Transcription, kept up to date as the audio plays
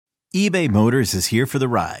eBay Motors is here for the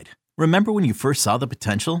ride. Remember when you first saw the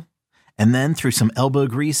potential? And then through some elbow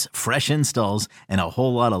grease, fresh installs, and a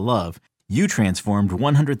whole lot of love, you transformed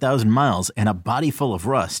 100,000 miles and a body full of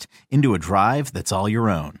rust into a drive that's all your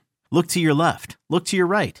own. Look to your left. Look to your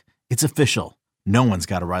right. It's official. No one's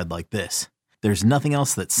got a ride like this. There's nothing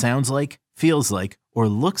else that sounds like, feels like, or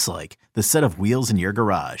looks like the set of wheels in your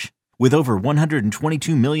garage. With over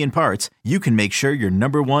 122 million parts, you can make sure your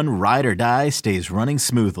number one ride or die stays running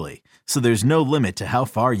smoothly. So there's no limit to how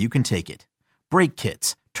far you can take it. Brake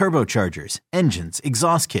kits, turbochargers, engines,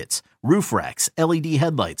 exhaust kits, roof racks, LED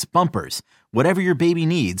headlights, bumpers, whatever your baby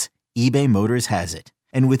needs, eBay Motors has it.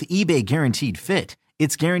 And with eBay Guaranteed Fit,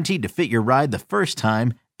 it's guaranteed to fit your ride the first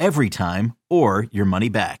time, every time, or your money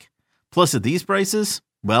back. Plus at these prices,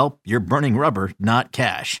 well, you're burning rubber, not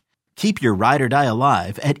cash. Keep your ride or die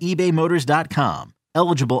alive at ebaymotors.com.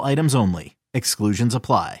 Eligible items only. Exclusions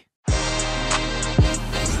apply.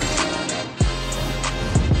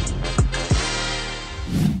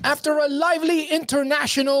 After a lively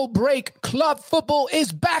international break, club football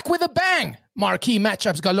is back with a bang. Marquee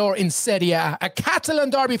matchups galore in Serie A, a Catalan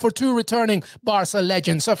derby for two returning Barca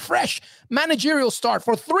legends, a fresh managerial start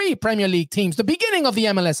for three Premier League teams, the beginning of the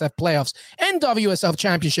MLSF playoffs, NWSL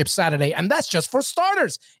Championship Saturday, and that's just for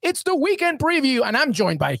starters. It's the weekend preview, and I'm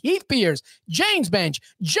joined by Heath Pearce, James Bench,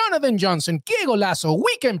 Jonathan Johnson. Que Golazo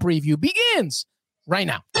weekend preview begins right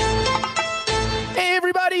now. Hey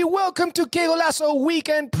everybody, welcome to Que Golazo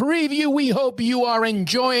Weekend Preview. We hope you are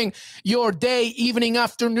enjoying your day, evening,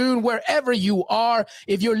 afternoon, wherever you are.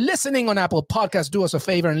 If you're listening on Apple Podcasts, do us a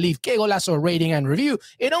favor and leave Que Golazo a rating and review.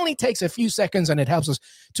 It only takes a few seconds and it helps us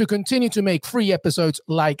to continue to make free episodes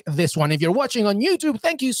like this one. If you're watching on YouTube,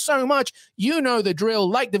 thank you so much. You know the drill.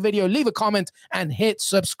 Like the video, leave a comment, and hit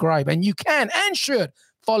subscribe. And you can and should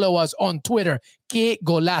follow us on Twitter, Que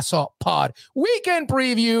Golazo Pod. Weekend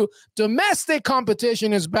preview, domestic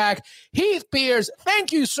competition is back. Heath Pearce,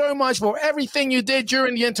 thank you so much for everything you did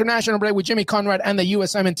during the international break with Jimmy Conrad and the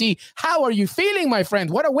USMNT. How are you feeling, my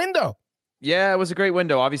friend? What a window. Yeah, it was a great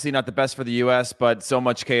window. Obviously not the best for the U.S., but so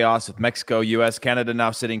much chaos with Mexico, U.S., Canada now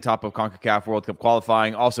sitting top of CONCACAF World Cup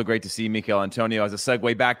qualifying. Also great to see Mikel Antonio as a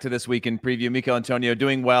segue back to this weekend preview. Mikel Antonio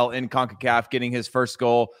doing well in CONCACAF, getting his first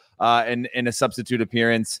goal in a substitute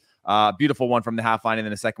appearance. Beautiful one from the half line, and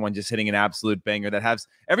then the second one just hitting an absolute banger that has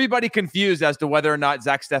everybody confused as to whether or not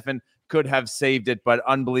Zach Steffen could have saved it, but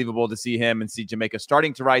unbelievable to see him and see Jamaica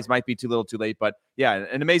starting to rise. Might be too little too late, but yeah,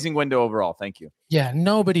 an amazing window overall. Thank you. Yeah,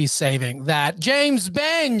 nobody's saving that. James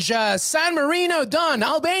Bench, San Marino done,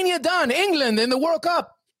 Albania done, England in the World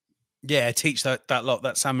Cup. Yeah, teach that lot,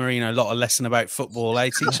 that San Marino lot, a lesson about football.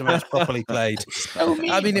 Teach them how it's properly played.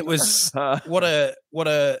 I mean, it was what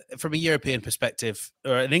a from a European perspective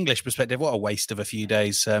or an English perspective, what a waste of a few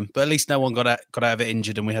days. But at least no one got out of it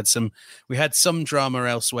injured, and we had some drama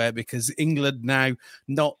elsewhere because England now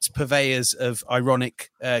not purveyors of ironic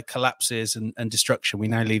collapses and destruction. We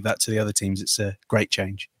now leave that to the other teams. It's a great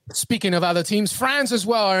change. Speaking of other teams, France as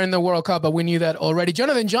well are in the World Cup, but we knew that already.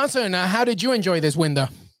 Jonathan Johnson, how did you enjoy this window?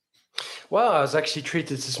 Well, I was actually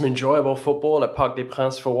treated to some enjoyable football at Parc des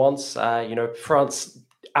Princes for once. France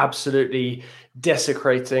absolutely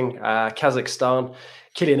desecrating Kazakhstan.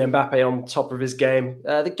 Kylian Mbappe on top of his game.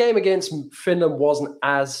 The game against Finland wasn't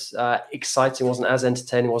as exciting, wasn't as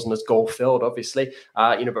entertaining, wasn't as goal-filled, obviously.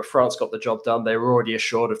 But France got the job done. They were already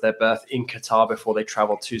assured of their berth in Qatar before they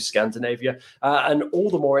travelled to Scandinavia. And all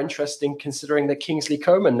the more interesting considering that Kingsley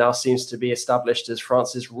Coman now seems to be established as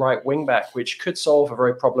France's right wing-back, which could solve a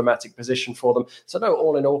very problematic position for them. So no,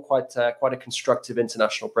 all in all, quite a constructive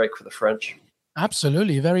international break for the French.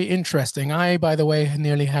 Absolutely. Very interesting. I, by the way,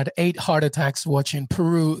 nearly had 8 heart attacks watching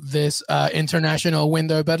Peru this international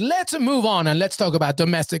window. But let's move on and let's talk about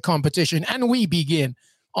domestic competition. And we begin,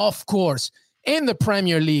 of course, in the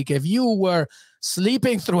Premier League. If you were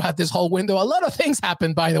sleeping throughout this whole window, a lot of things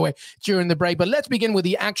happened, by the way, during the break. But let's begin with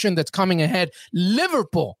the action that's coming ahead.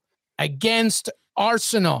 Liverpool against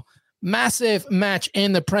Arsenal. Massive match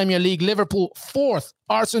in the Premier League. Liverpool 4th,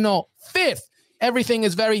 Arsenal 5th. Everything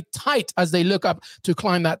is very tight as they look up to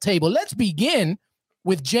climb that table. Let's begin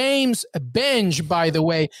with James Bench, by the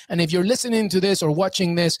way. And if you're listening to this or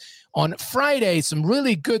watching this on Friday, some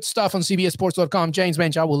really good stuff on CBSSports.com. James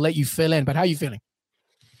Bench, I will let you fill in. But how are you feeling?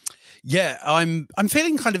 Yeah, I'm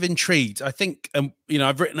feeling kind of intrigued. I think,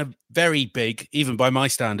 I've written a very big, even by my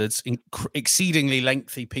standards, exceedingly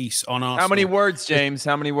lengthy piece on Arsenal. How many words, James?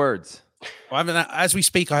 How many words? Well, as we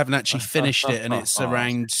speak, I haven't actually finished it, and it's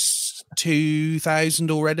around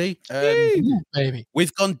 2,000 already. Baby,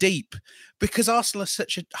 we've gone deep because Arsenal are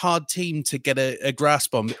such a hard team to get a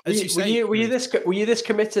grasp on. Were you this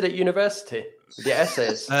committed at university? The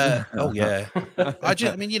essays. Oh yeah.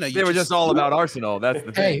 I mean, they were just all about Arsenal. That's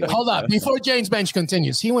the thing. Hey, hold up. Before James Bench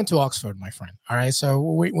continues, he went to Oxford, my friend. All right, so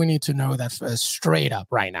we need to know that straight up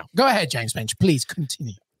right now. Go ahead, James Bench. Please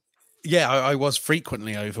continue. Yeah, I was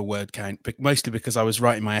frequently over word count, but mostly because I was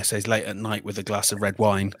writing my essays late at night with a glass of red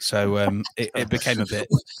wine. So it became a bit...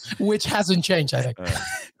 Which hasn't changed, I think.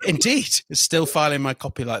 Indeed. Still filing my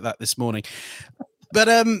copy like that this morning. But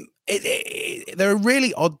they're a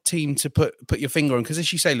really odd team to put your finger on because,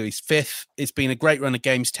 as you say, Luis, fifth, it's been a great run of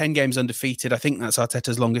games, 10 games undefeated. I think that's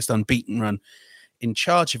Arteta's longest unbeaten run in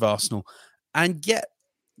charge of Arsenal. And yet,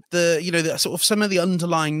 the sort of some of the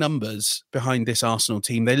underlying numbers behind this Arsenal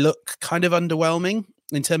team, they look kind of underwhelming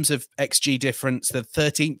in terms of XG difference. They're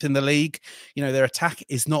 13th in the league. Their attack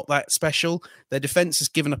is not that special. Their defense has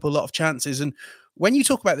given up a lot of chances. And when you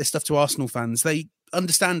talk about this stuff to Arsenal fans, they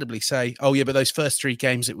understandably say, oh yeah, but those first 3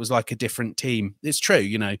 games, it was like a different team. It's true.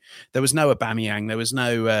 There was no Aubameyang, there was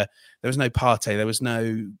no Partey, there was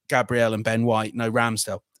no Gabriel and Ben White, no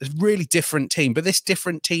Ramsdale. It's a really different team, but this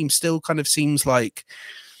different team still kind of seems like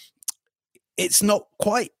it's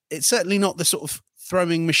certainly not the sort of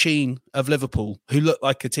throwing machine of Liverpool, who look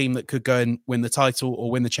like a team that could go and win the title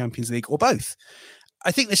or win the Champions League or both.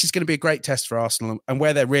 I think this is going to be a great test for Arsenal, and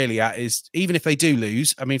where they're really at is, even if they do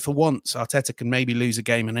lose, I mean, for once, Arteta can maybe lose a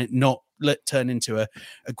game and it not turn into a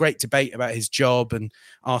great debate about his job and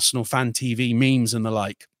Arsenal fan TV memes and the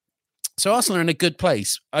like. So Arsenal are in a good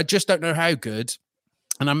place. I just don't know how good.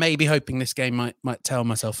 And I may be hoping this game might tell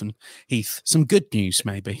myself and Heath some good news,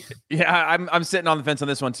 maybe. Yeah, I'm sitting on the fence on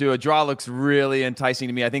this one too. A draw looks really enticing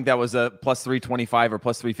to me. I think that was a plus 325 or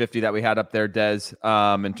plus 350 that we had up there, Des,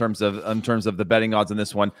 in terms of the betting odds on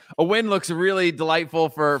this one. A win looks really delightful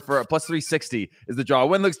for a plus 360 is the draw. A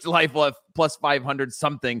win looks delightful at plus 500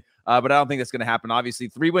 something, but I don't think that's going to happen. Obviously,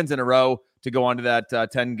 3 wins in a row to go on to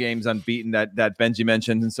that 10 games unbeaten that Benji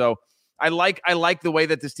mentioned, and so. I like the way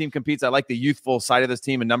that this team competes. I like the youthful side of this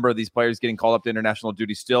team. A number of these players getting called up to international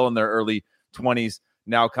duty still in their early 20s,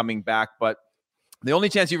 now coming back. But the only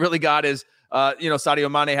chance you really got is,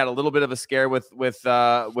 Sadio Mane had a little bit of a scare with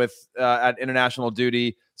at international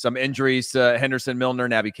duty. Some injuries to Henderson, Milner,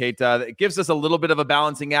 Naby Keita. It gives us a little bit of a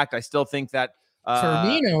balancing act. I still think that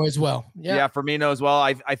Firmino as well. Yeah, Firmino as well.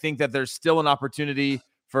 I think that there's still an opportunity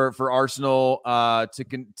for Arsenal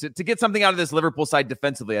to get something out of this Liverpool side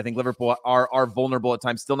defensively. I think Liverpool are vulnerable at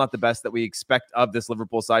times, still not the best that we expect of this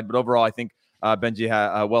Liverpool side. But overall, I think Benji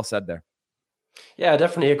well said there. Yeah, I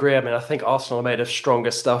definitely agree. I mean, I think Arsenal are made of stronger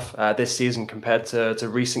stuff this season compared to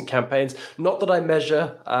recent campaigns. Not that I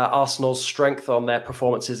measure Arsenal's strength on their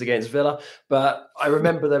performances against Villa, but I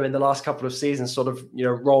remember them in the last couple of seasons sort of,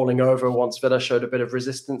 rolling over once Villa showed a bit of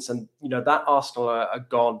resistance. And, that Arsenal are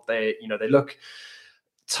gone. They look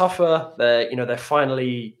tougher. They're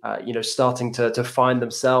finally starting to find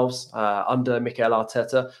themselves under Mikel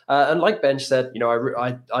Arteta. And like Benj said,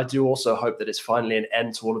 I do also hope that it's finally an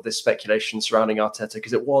end to all of this speculation surrounding Arteta,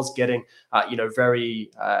 because it was getting very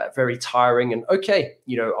very tiring. And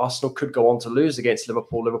Arsenal could go on to lose against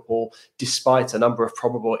Liverpool. Liverpool, despite a number of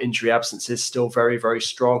probable injury absences, still very very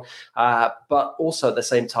strong. But also at the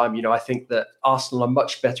same time, I think that Arsenal are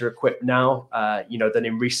much better equipped now, than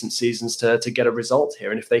in recent seasons to get a result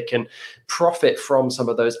here. And if they can profit from some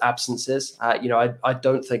of those absences, I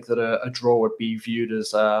don't think that a draw would be viewed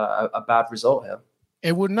as a bad result here.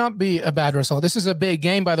 It would not be a bad result. This is a big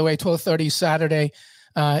game, by the way, 12:30 Saturday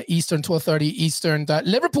Eastern, 12:30 Eastern.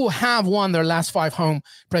 Liverpool have won their last 5 home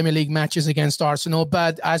Premier League matches against Arsenal.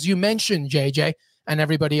 But as you mentioned, JJ, and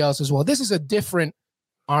everybody else as well, this is a different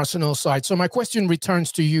Arsenal side. So my question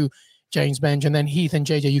returns to you, James Benj, and then Heath and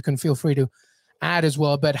JJ, you can feel free to add as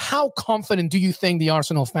well. But how confident do you think the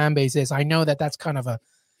Arsenal fan base is? I know that that's kind of a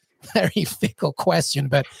very fickle question,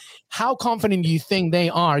 but how confident do you think they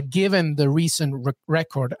are, given the recent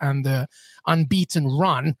record and the unbeaten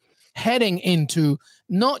run, heading into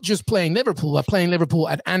not just playing Liverpool, but playing Liverpool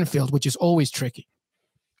at Anfield, which is always tricky?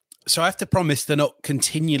 So I have to promise to not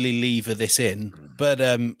continually lever this in, but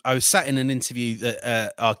I was sat in an interview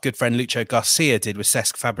that our good friend Lucho Garcia did with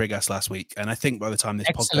Cesc Fabregas last week, and I think by the time this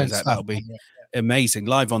podcast goes out, that'll be amazing,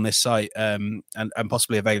 live on this site and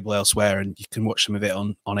possibly available elsewhere, and you can watch some of it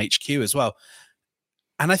on HQ as well.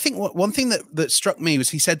 And I think one thing that struck me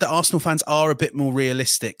was he said that Arsenal fans are a bit more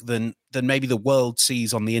realistic than maybe the world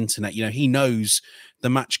sees on the internet. He knows the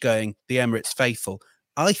match going, the Emirates faithful.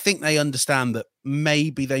 I think they understand that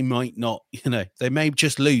maybe they might not, they may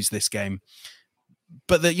just lose this game.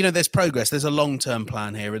 but there's progress. There's a long-term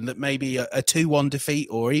plan here, and that maybe a 2-1 defeat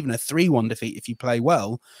or even a 3-1 defeat if you play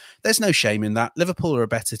well, there's no shame in that. Liverpool are a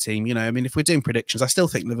better team. If we're doing predictions, I still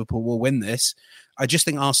think Liverpool will win this. I just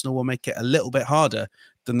think Arsenal will make it a little bit harder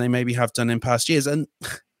than they maybe have done in past years. And,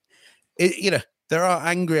 there are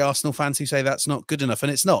angry Arsenal fans who say that's not good enough,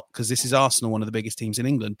 and it's not, because this is Arsenal, one of the biggest teams in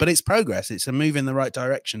England. But it's progress. It's a move in the right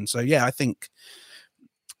direction. So, yeah, I think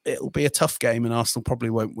it'll be a tough game, and Arsenal probably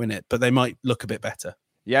won't win it, but they might look a bit better.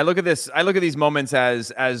 Yeah, I look at these moments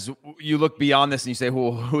as you look beyond this and you say,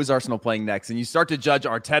 well, who is Arsenal playing next? And you start to judge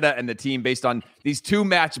Arteta and the team based on these 2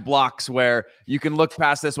 match blocks where you can look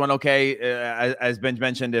past this one. Okay, as Ben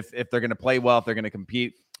mentioned, if they're going to play well, if they're going to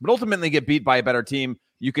compete, but ultimately get beat by a better team,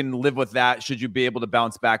 you can live with that should you be able to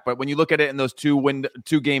bounce back. But when you look at it in those 2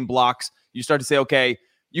 game blocks, you start to say, okay,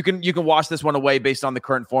 you can wash this one away based on the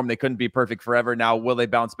current form. They couldn't be perfect forever. Now, will they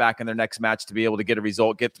bounce back in their next match to be able to get a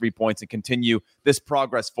result, get 3 points, and continue this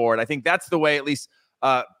progress forward? I think that's the way, at least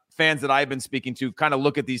fans that I've been speaking to, kind of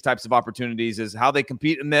look at these types of opportunities, is how they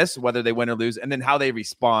compete in this, whether they win or lose, and then how they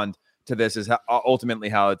respond to this is ultimately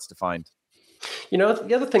how it's defined. The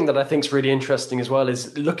other thing that I think is really interesting as well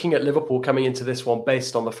is looking at Liverpool coming into this one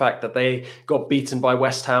based on the fact that they got beaten by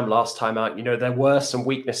West Ham last time out. There were some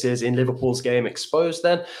weaknesses in Liverpool's game exposed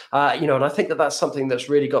then, and I think that that's something that's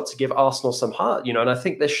really got to give Arsenal some heart, and I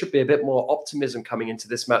think there should be a bit more optimism coming into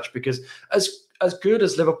this match, because as good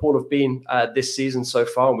as Liverpool have been this season so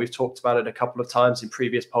far, and we've talked about it a couple of times in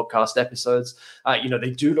previous podcast episodes, they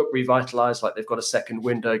do look revitalized, like they've got a second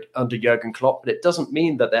window under Jurgen Klopp, but it doesn't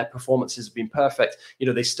mean that their performances have been perfect.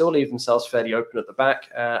 They still leave themselves fairly open at the back,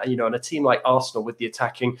 and a team like Arsenal with the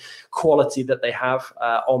attacking quality that they have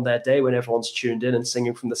on their day when everyone's tuned in and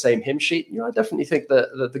singing from the same hymn sheet, I definitely think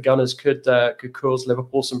that the Gunners could cause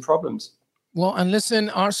Liverpool some problems. Well, and listen,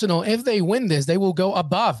 Arsenal, if they win this, they will go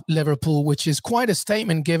above Liverpool, which is quite a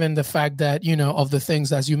statement given the fact that, of the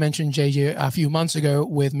things, as you mentioned, JJ, a few months ago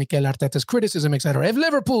with Mikel Arteta's criticism, etc. If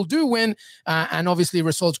Liverpool do win, and obviously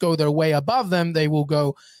results go their way above them, they will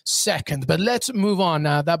go second. But let's move on.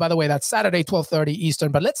 That, by the way, that's Saturday, 12:30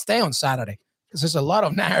 Eastern. But let's stay on Saturday, because there's a lot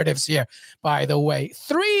of narratives here, by the way.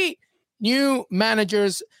 3 new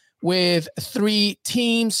managers with 3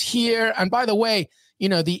 teams here. And by the way,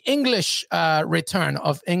 the English return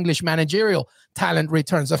of English managerial talent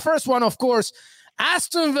returns. The first one, of course,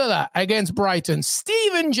 Aston Villa against Brighton.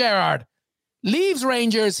 Steven Gerrard leaves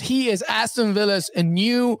Rangers. He is Aston Villa's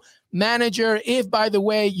new manager. If, by the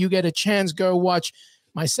way, you get a chance, go watch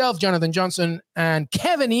myself, Jonathan Johnson, and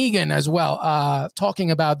Kevin Egan as well, talking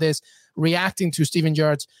about this, reacting to Steven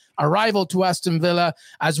Gerrard's arrival to Aston Villa,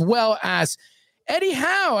 as well as Eddie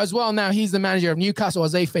Howe as well. Now he's the manager of Newcastle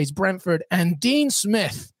as they face Brentford, and Dean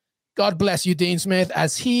Smith. God bless you, Dean Smith,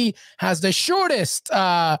 as he has the shortest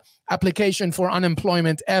application for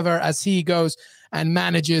unemployment ever, as he goes and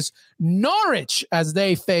manages Norwich as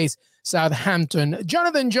they face Southampton.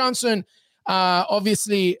 Jonathan Johnson,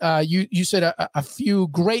 obviously, you said a few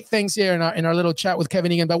great things here in our little chat with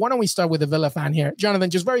Kevin Egan, but why don't we start with the Villa fan here? Jonathan,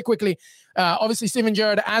 just very quickly, obviously Steven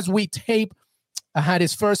Gerrard, as we tape, had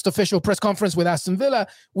his first official press conference with Aston Villa.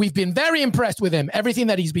 We've been very impressed with him. Everything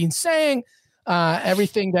that he's been saying,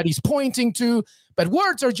 everything that he's pointing to. But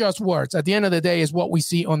words are just words. At the end of the day is what we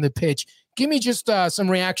see on the pitch. Give me just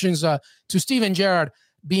some reactions to Steven Gerrard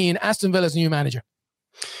being Aston Villa's new manager.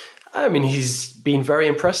 I mean, he's been very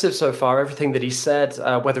impressive so far. Everything that he said,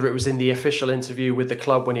 whether it was in the official interview with the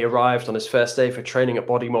club when he arrived on his first day for training at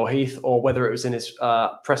Bodymoor Heath, or whether it was in his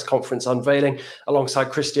press conference unveiling alongside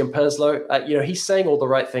Christian Perslow, he's saying all the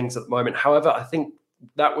right things at the moment. However, I think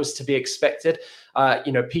that was to be expected.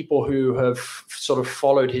 People who have sort of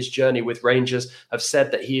followed his journey with Rangers have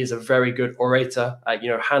said that he is a very good orator,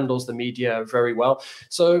 handles the media very well.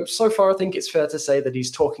 So far, I think it's fair to say that he's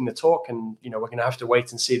talking the talk, and, we're going to have to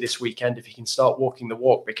wait and see this weekend if he can start walking the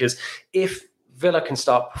walk, because if Villa can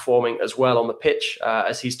start performing as well on the pitch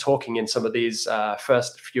as he's talking in some of these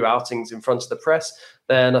first few outings in front of the press,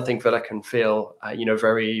 then I think Villa can feel,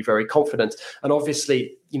 very, very confident. And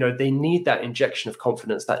obviously, they need that injection of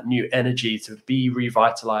confidence, that new energy to be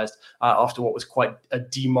revitalized after what was quite a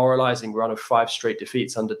demoralizing run of 5 straight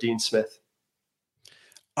defeats under Dean Smith.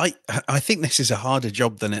 I think this is a harder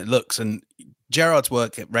job than it looks. And Gerrard's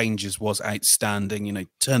work at Rangers was outstanding.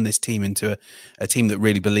 Turned this team into a team that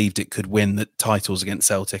really believed it could win the titles against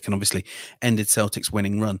Celtic, and obviously ended Celtic's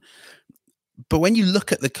winning run. But when you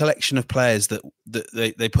look at the collection of players that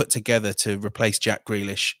they put together to replace Jack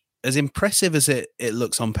Grealish, as impressive as it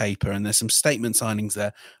looks on paper, and there's some statement signings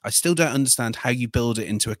there, I still don't understand how you build it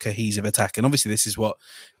into a cohesive attack. And obviously this is what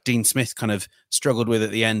Dean Smith kind of struggled with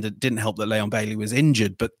at the end. It didn't help that Leon Bailey was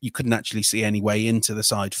injured, but you couldn't actually see any way into the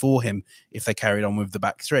side for him if they carried on with the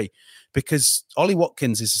back three, because Ollie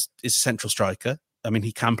Watkins is a central striker. I mean,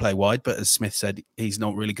 he can play wide, but as Smith said, he's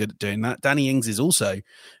not really good at doing that. Danny Ings is also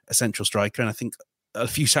a central striker, and I think a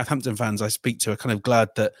few Southampton fans I speak to are kind of glad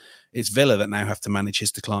that it's Villa that now have to manage his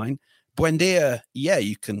decline. Buendia, yeah,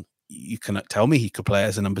 you can tell me he could play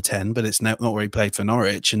as a number 10, but it's not where he played for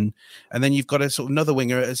Norwich. And then you've got a sort of another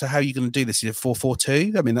winger. So how are you going to do this? Is it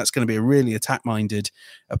 4-4-2? I mean, that's going to be a really attack-minded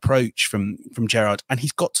approach from Gerrard. And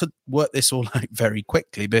he's got to work this all out very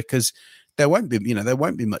quickly, because there won't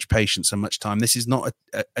be much patience and much time. This is not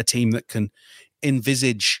a team that can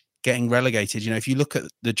envisage getting relegated. If you look at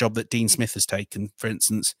the job that Dean Smith has taken, for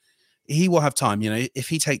instance, he will have time. If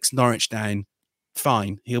he takes Norwich down,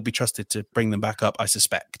 fine, he'll be trusted to bring them back up, I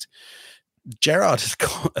suspect. Gerrard has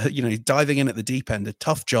got, diving in at the deep end, a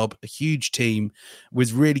tough job, a huge team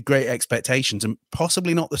with really great expectations, and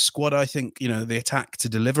possibly not the squad, I think, the attack to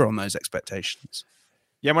deliver on those expectations.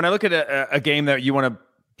 Yeah, when I look at a game that you want to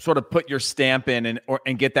sort of put your stamp in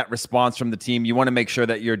and get that response from the team, you want to make sure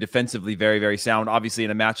that you're defensively very, very sound. Obviously, in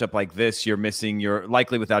a matchup like this, you're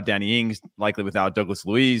likely without Danny Ings, likely without Douglas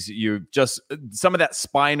Luiz. You're just some of that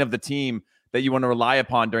spine of the team that you want to rely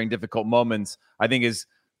upon during difficult moments, I think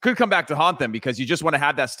could come back to haunt them, because you just want to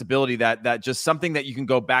have that stability, that just something that you can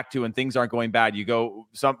go back to when things aren't going bad. You go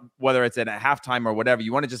whether it's at a halftime or whatever,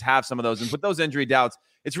 you want to just have some of those. And with those injury doubts,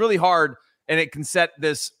 it's really hard, and it can set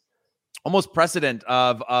this almost precedent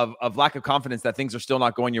of lack of confidence that things are still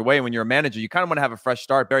not going your way. When you're a manager, you kind of want to have a fresh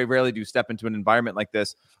start. Very rarely do you step into an environment like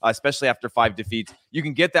this, especially after 5 defeats. You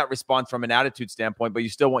can get that response from an attitude standpoint, but you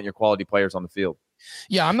still want your quality players on the field.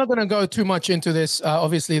 Yeah, I'm not going to go too much into this.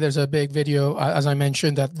 Obviously, there's a big video, as I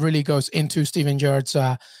mentioned, that really goes into Steven Gerrard's,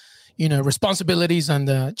 responsibilities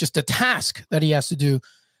and just the task that he has to do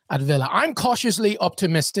at Villa. I'm cautiously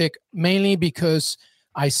optimistic, mainly because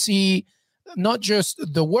I see not just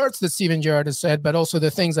the words that Steven Gerrard has said, but also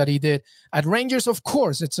the things that he did at Rangers. Of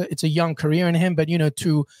course, it's a young career in him, but,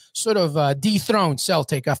 to sort of dethrone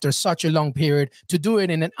Celtic after such a long period, to do it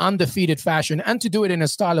in an undefeated fashion, and to do it in a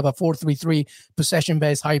style of a 4-3-3,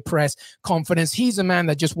 possession-based, high press, confidence. He's a man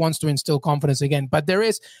that just wants to instill confidence again. But there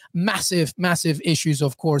is massive, massive issues,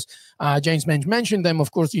 of course. James mentioned them,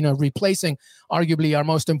 of course, replacing arguably our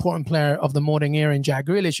most important player of the modern era in Jack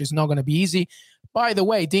Grealish is not going to be easy. By the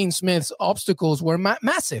way, Dean Smith's obstacles were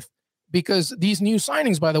massive, because these new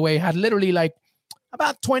signings, by the way, had literally like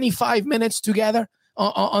about 25 minutes together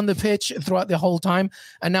on the pitch throughout the whole time.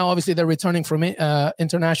 And now, obviously, they're returning from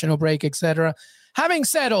international break, etc. Having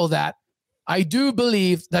said all that, I do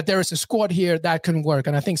believe that there is a squad here that can work.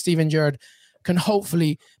 And I think Steven Gerrard can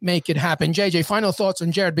hopefully make it happen. JJ, final thoughts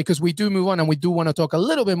on Gerrard, because we do move on and we do want to talk a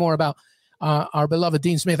little bit more about our beloved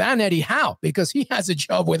Dean Smith and Eddie Howe, because he has a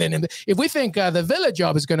job within him. If we think the Villa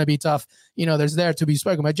job is going to be tough, there's there to be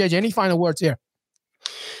spoken about. JJ, any final words here?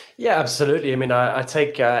 Yeah, absolutely. I mean, I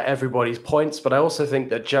take everybody's points, but I also think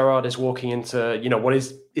that Gerrard is walking into, what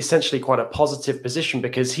is essentially quite a positive position,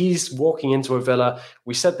 because he's walking into a Villa.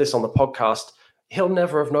 We said this on the podcast. He'll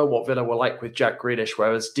never have known what Villa were like with Jack Grealish,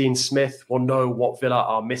 whereas Dean Smith will know what Villa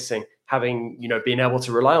are missing, having, been able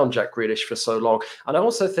to rely on Jack Grealish for so long. And I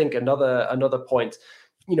also think another point,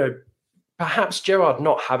 perhaps Gerrard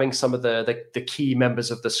not having some of the key members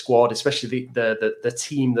of the squad, especially the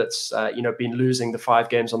team that's been losing the 5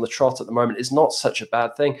 games on the trot at the moment, is not such a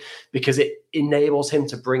bad thing, because it enables him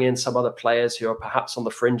to bring in some other players who are perhaps on the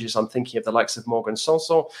fringes. I'm thinking of the likes of Morgan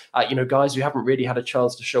Sanson, guys who haven't really had a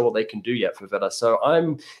chance to show what they can do yet for Villa. So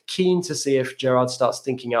I'm keen to see if Gerrard starts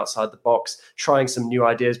thinking outside the box, trying some new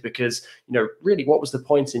ideas, because, really, what was the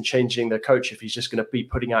point in changing the coach if he's just going to be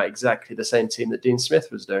putting out exactly the same team that Dean Smith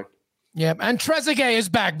was doing? Yeah, and Trezeguet is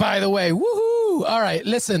back, by the way. Woohoo! All right,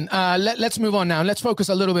 listen, let's move on now. Let's focus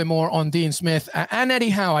a little bit more on Dean Smith and Eddie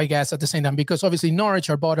Howe, I guess, at the same time, because obviously Norwich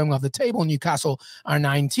are bottom of the table, Newcastle are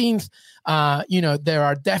 19th. There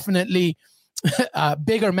are definitely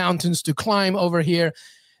bigger mountains to climb over here.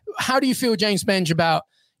 How do you feel, James Benge, about,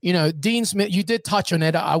 Dean Smith? You did touch on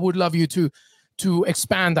it. I would love you to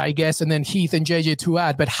expand, I guess, and then Heath and JJ to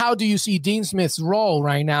add. But how do you see Dean Smith's role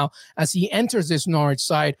right now as he enters this Norwich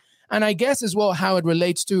side? And I guess as well how it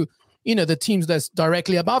relates to, the teams that's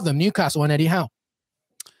directly above them, Newcastle and Eddie Howe.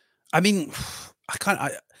 I mean,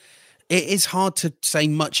 it is hard to say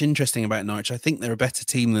much interesting about Norwich. I think they're a better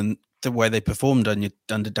team than the way they performed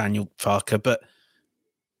under Daniel Farke. But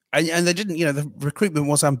And they didn't, the recruitment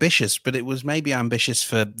was ambitious, but it was maybe ambitious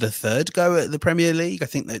for the third go at the Premier League. I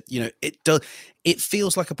think that, it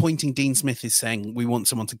feels like appointing Dean Smith is saying, we want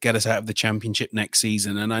someone to get us out of the Championship next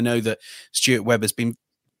season. And I know that Stuart Webber has been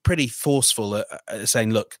pretty forceful at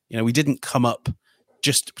saying, look, we didn't come up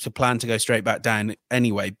just to plan to go straight back down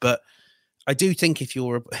anyway. But I do think if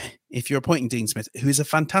you're appointing Dean Smith, who is a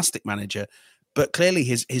fantastic manager, but clearly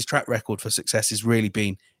his track record for success has really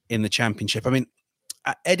been in the Championship. I mean,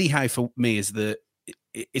 Eddie Howe for me is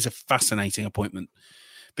a fascinating appointment,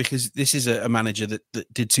 because this is a manager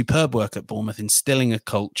that did superb work at Bournemouth, instilling a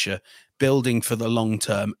culture, building for the long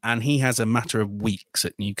term, and he has a matter of weeks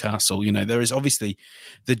at Newcastle. There is obviously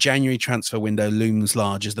the January transfer window looms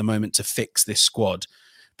large as the moment to fix this squad,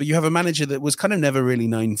 but you have a manager that was kind of never really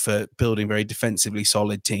known for building very defensively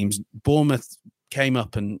solid teams. Bournemouth came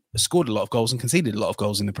up and scored a lot of goals and conceded a lot of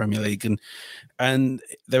goals in the Premier League, and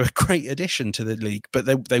they're a great addition to the league,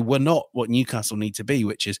 but they were not what Newcastle need to be,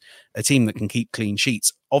 which is a team that can keep clean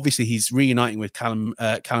sheets. Obviously, he's reuniting with Callum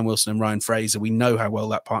Wilson and Ryan Fraser. We know how well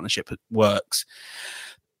that partnership works,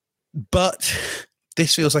 but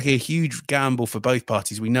this feels like a huge gamble for both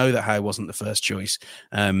parties. We know that Howe wasn't the first choice.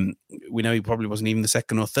 We know he probably wasn't even the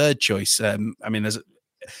second or third choice.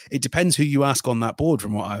 It depends who you ask on that board,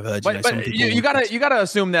 from what I've heard. But you gotta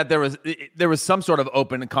assume that there was some sort of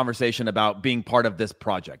open conversation about being part of this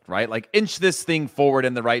project, right? Like, inch this thing forward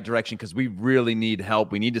in the right direction, because we really need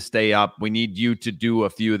help. We need to stay up. We need you to do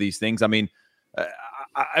a few of these things. I mean,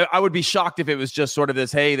 I would be shocked if it was just sort of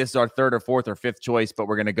this, hey, this is our third or fourth or fifth choice, but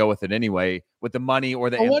we're going to go with it anyway, with the money or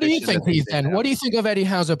the. Well, what do you think, Heath, then? What do you think of Eddie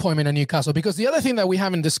Howe's appointment at Newcastle? Because the other thing that we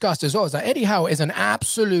haven't discussed as well is that Eddie Howe is an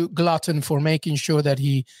absolute glutton for making sure that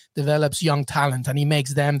he develops young talent and he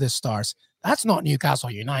makes them the stars. That's not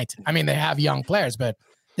Newcastle United. I mean, they have young players, but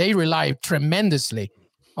they rely tremendously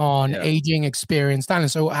on aging, experienced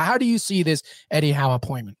talent. So how do you see this Eddie Howe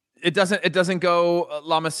appointment? It doesn't go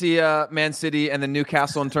La Masia, Man City, and then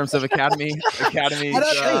Newcastle in terms of academy.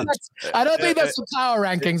 I don't think that's the power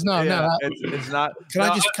rankings. No, it's not. Can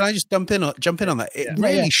I just jump in on that? It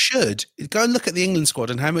really should go and look at the England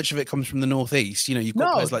squad and how much of it comes from the northeast. You've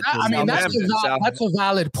got players like that's a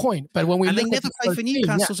valid point. But when they never play for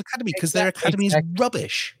Newcastle's academy because their academy is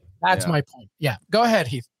rubbish. That's my point. Yeah, go ahead,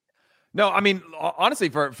 Heath. No, I mean, honestly,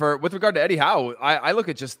 for with regard to Eddie Howe, I look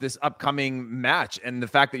at just this upcoming match and the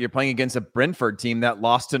fact that you're playing against a Brentford team that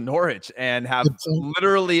lost to Norwich and have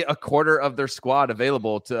literally a quarter of their squad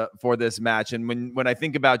available for this match. And when I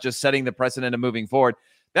think about just setting the precedent of moving forward,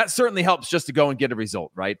 that certainly helps just to go and get a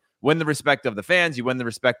result, right? Win the respect of the fans, you win the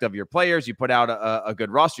respect of your players, you put out a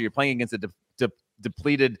good roster. You're playing against a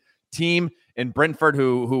depleted team in Brentford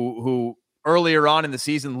who earlier on in the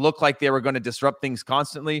season looked like they were going to disrupt things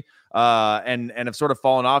constantly and have sort of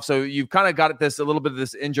fallen off. So you've kind of got a little bit of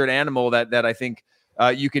this injured animal that I think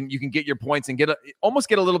you can get your points and almost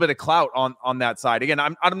get a little bit of clout on that side. Again,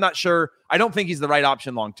 I'm not sure. I don't think he's the right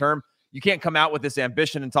option long term. You can't come out with this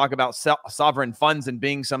ambition and talk about sovereign funds and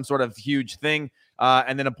being some sort of huge thing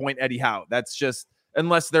and then appoint Eddie Howe. That's just,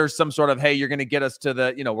 unless there's some sort of, hey, you're going to get us to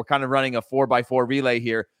we're kind of running a 4x4 relay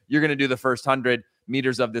here. You're going to do the first 100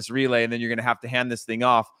 meters of this relay, and then you're going to have to hand this thing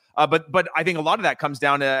off. But I think a lot of that comes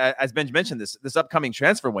down to, as Benj mentioned, this upcoming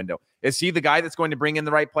transfer window. Is he the guy that's going to bring in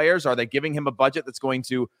the right players? Are they giving him a budget that's going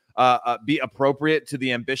to be appropriate to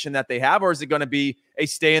the ambition that they have? Or is it going to be a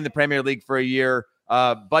stay in the Premier League for a year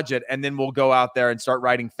budget, and then we'll go out there and start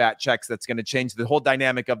writing fat checks that's going to change the whole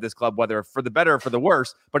dynamic of this club, whether for the better or for the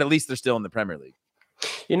worse, but at least they're still in the Premier League.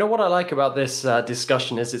 You know what I like about this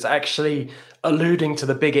discussion is it's actually alluding to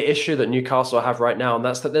the bigger issue that Newcastle have right now, and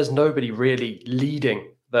that's that there's nobody really leading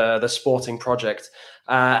the sporting project.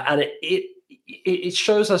 And it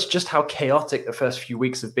shows us just how chaotic the first few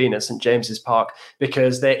weeks have been at St. James's Park,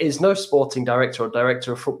 because there is no sporting director or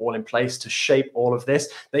director of football in place to shape all of this.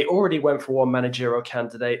 They already went for one managerial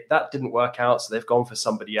candidate. That didn't work out, so they've gone for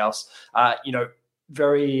somebody else.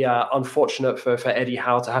 Very unfortunate for Eddie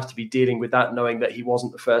Howe to have to be dealing with that, knowing that he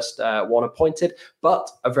wasn't the first one appointed, but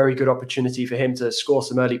a very good opportunity for him to score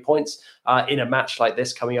some early points in a match like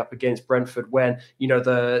this coming up against Brentford, when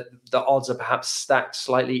the odds are perhaps stacked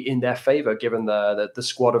slightly in their favour given the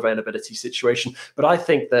squad availability situation. But I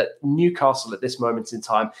think that Newcastle at this moment in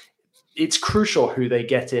time, it's crucial who they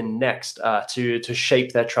get in next to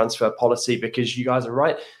shape their transfer policy, because you guys are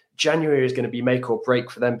right. January is going to be make or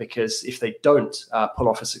break for them, because if they don't pull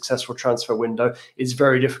off a successful transfer window, it's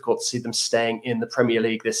very difficult to see them staying in the Premier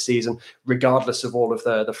League this season, regardless of all of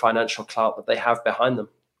the financial clout that they have behind them.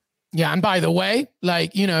 Yeah, and by the way,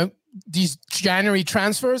 these January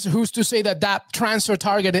transfers, who's to say that transfer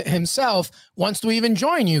target himself wants to even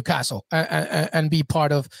join Newcastle and be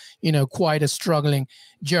part of, quite a struggling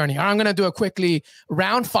journey? I'm going to do a quickly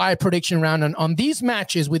round 5 prediction round on these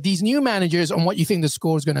matches with these new managers on what you think the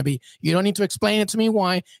score is going to be. You don't need to explain it to me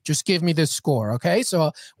why. Just give me the score, okay?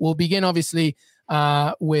 So we'll begin, obviously,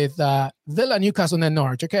 with Villa, Newcastle, and then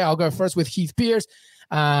Norwich. Okay, I'll go first with Heath Pearce,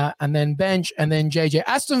 and then Bench, and then JJ.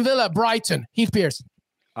 Aston Villa, Brighton. Heath Pearce.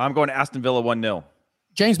 I'm going to Aston Villa 1-0.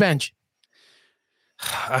 James Bench.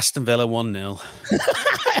 Aston Villa 1-0.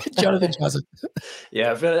 Jonathan Johnson.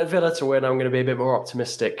 Yeah, Villa to win. I'm going to be a bit more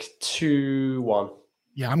optimistic. 2-1.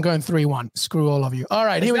 Yeah, I'm going 3-1. Screw all of you. All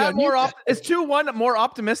right, here we go. Is 2-1 more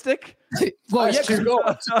optimistic? Well, yeah, 2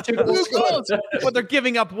 goals. 2 goals. Well, they're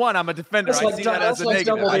giving up 1. I'm a defender. That's I see that as a negative.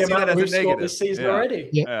 Double the amount we've scored negative this season already.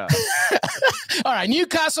 Yeah. All right,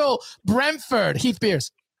 Newcastle, Brentford. Heath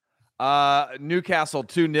Pearce. Newcastle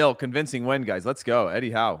 2-0. Convincing win, guys. Let's go.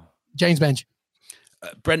 Eddie Howe. James Bench.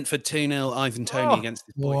 Brentford 2-0. Ivan Toney against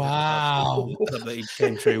the point. Wow. That he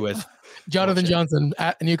came through with. Jonathan Johnson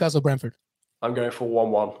at Newcastle, Brentford. I'm going for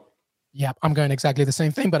 1-1. Yep, I'm going exactly the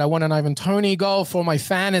same thing, but I want an Ivan Toney goal for my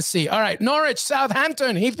fantasy. All right, Norwich,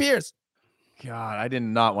 Southampton. Heath Pearce. God, I did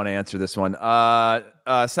not want to answer this one.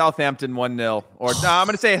 Southampton 1-0. Or no, I'm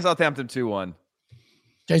going to say Southampton 2-1.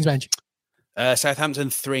 James Bench. Southampton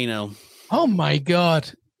 3-0. Oh my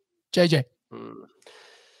God. JJ.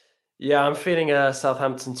 Yeah, I'm feeling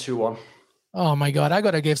Southampton 2-1. Oh my God. I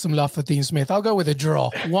got to give some love for Dean Smith. I'll go with a draw.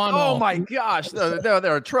 1-0. Oh my gosh.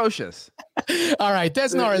 They're atrocious. All right. Des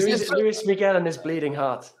Norris. Luis Miguel and his bleeding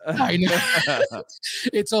heart. I know.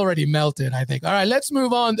 It's already melted, I think. All right. Let's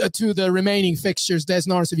move on to the remaining fixtures. Des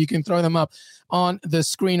Norris, if you can throw them up on the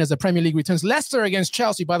screen as the Premier League returns. Leicester against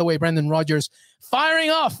Chelsea. By the way, Brendan Rodgers firing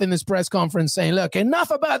off in this press conference saying, look,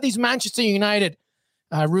 enough about these Manchester United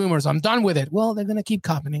rumors. I'm done with it. Well, they're going to keep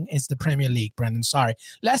happening. It's the Premier League, Brendan. Sorry.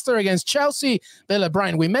 Leicester against Chelsea. Villa,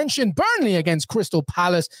 Brian. We mentioned Burnley against Crystal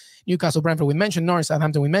Palace. Newcastle, Brentford. We mentioned Norwich,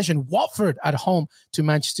 Southampton. We mentioned Watford at home to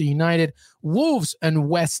Manchester United. Wolves and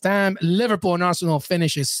West Ham. Liverpool and Arsenal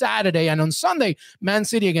finishes Saturday. And on Sunday, Man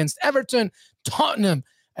City against Everton. Tottenham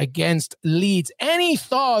against Leeds. Any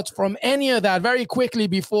thoughts from any of that very quickly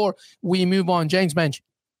before we move on? James Bench.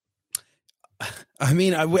 I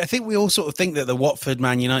mean, I think we all sort of think that the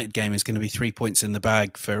Watford-Man United game is going to be 3 points in the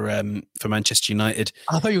bag for Manchester United.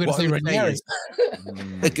 I thought you were going to say Ranieri.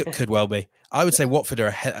 It could well be. I would say Watford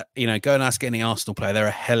are, go and ask any Arsenal player. They're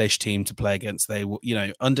a hellish team to play against. They will,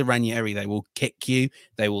 under Ranieri, they will kick you.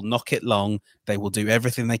 They will knock it long. They will do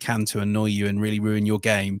everything they can to annoy you and really ruin your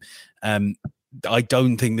game. I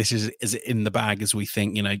don't think this is in the bag as we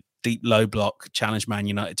think, deep low block, challenge Man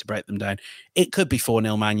United to break them down. It could be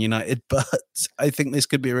 4-0 Man United, but I think this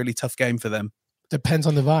could be a really tough game for them. Depends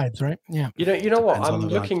on the vibes, right? Yeah. You know what? I'm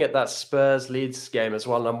looking at that Spurs-Leeds game as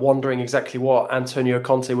well, and I'm wondering exactly what Antonio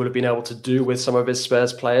Conte would have been able to do with some of his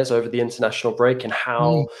Spurs players over the international break and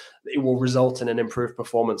how it will result in an improved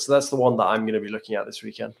performance. So that's the one that I'm going to be looking at this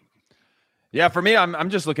weekend. Yeah, for me, I'm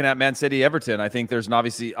just looking at Man City, Everton. I think there's an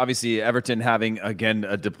obviously Everton having, again,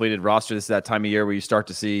 a depleted roster. This is that time of year where you start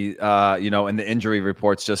to see, in the injury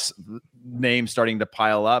reports, just names starting to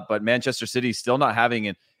pile up. But Manchester City still not having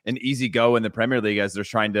an easy go in the Premier League as they're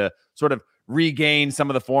trying to sort of regain some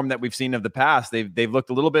of the form that we've seen of the past. They've looked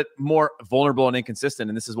a little bit more vulnerable and inconsistent,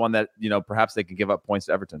 and this is one that, perhaps they can give up points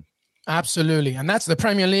to Everton. Absolutely. And that's the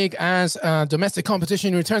Premier League as domestic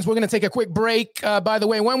competition returns. We're going to take a quick break. By the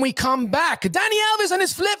way, when we come back, Dani Alves and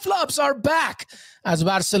his flip-flops are back as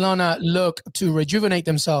Barcelona look to rejuvenate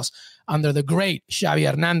themselves under the great Xavi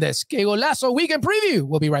Hernandez. Que Golazo Weekend Preview.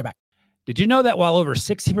 We'll be right back. Did you know that while over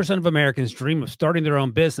 60% of Americans dream of starting their own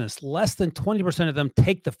business, less than 20% of them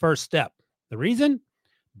take the first step? The reason?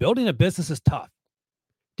 Building a business is tough.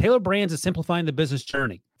 Taylor Brands is simplifying the business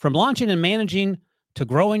journey. From launching and managing to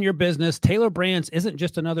growing your business, Taylor Brands isn't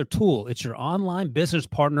just another tool. It's your online business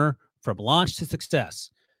partner from launch to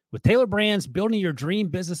success. With Taylor Brands, building your dream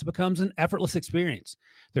business becomes an effortless experience.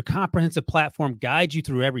 Their comprehensive platform guides you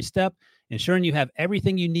through every step, ensuring you have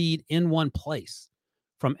everything you need in one place.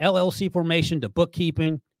 From LLC formation to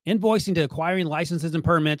bookkeeping, invoicing to acquiring licenses and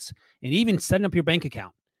permits, and even setting up your bank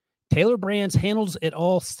account, Taylor Brands handles it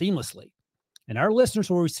all seamlessly. And our listeners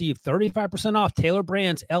will receive 35% off Taylor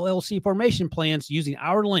Brands LLC formation plans using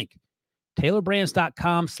our link,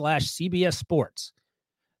 taylorbrands.com/CBS Sports.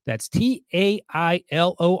 That's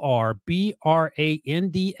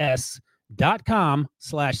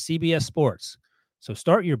TAILORBRANDS.com/CBS Sports. So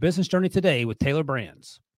start your business journey today with Taylor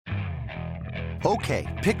Brands. Okay,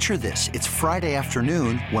 picture this. It's Friday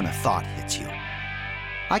afternoon when a thought hits you.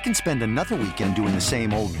 I can spend another weekend doing the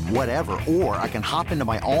same old whatever, or I can hop into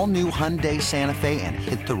my all-new Hyundai Santa Fe and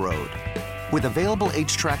hit the road. With available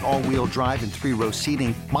H-Track all-wheel drive and 3-row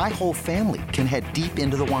seating, my whole family can head deep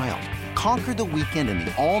into the wild. Conquer the weekend in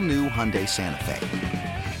the all-new Hyundai Santa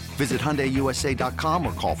Fe. Visit HyundaiUSA.com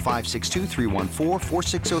or call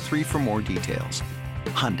 562-314-4603 for more details.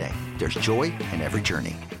 Hyundai, there's joy in every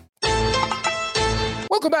journey.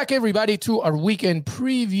 Welcome back, everybody, to our weekend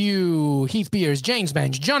preview. Heath Beers, James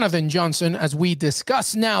Bench, Jonathan Johnson, as we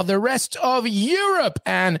discuss now the rest of Europe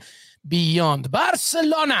and beyond.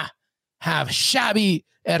 Barcelona have Xavi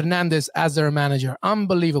Hernandez as their manager.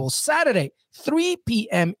 Unbelievable. Saturday, 3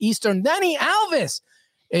 p.m. Eastern. Dani Alves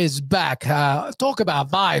is back. Talk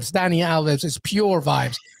about vibes. Dani Alves is pure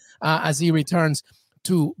vibes as he returns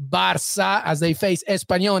to Barça as they face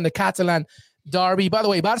Espanyol in the Catalan derby. By the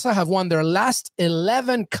way, Barça have won their last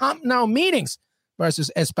 11 Camp Nou meetings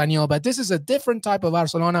versus Espanyol, but this is a different type of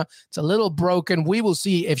Barcelona. It's a little broken. We will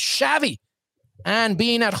see if Xavi and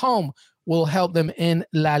being at home will help them in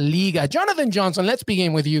La Liga. Jonathan Johnson, let's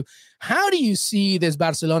begin with you. How do you see this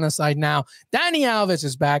Barcelona side now? Dani Alves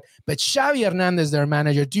is back, but Xavi Hernandez, their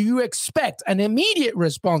manager. Do you expect an immediate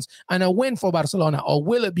response and a win for Barcelona, or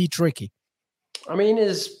will it be tricky? I mean,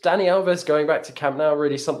 is Dani Alves going back to Camp Nou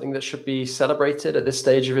really something that should be celebrated at this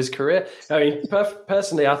stage of his career? I mean,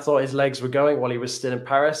 personally, I thought his legs were going while he was still in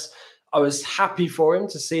Paris. I was happy for him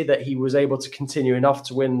to see that he was able to continue enough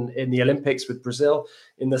to win in the Olympics with Brazil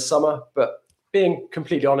in the summer. But being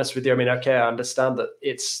completely honest with you, I mean, okay, I understand that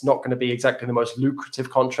it's not going to be exactly the most lucrative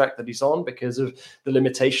contract that he's on because of the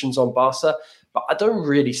limitations on Barca. But I don't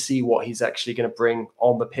really see what he's actually going to bring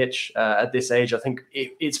on the pitch at this age. I think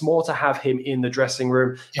it's more to have him in the dressing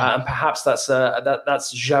room, and perhaps that's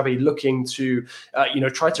Xavi looking to,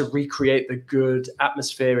 try to recreate the good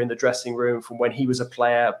atmosphere in the dressing room from when he was a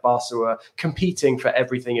player. Barca were competing for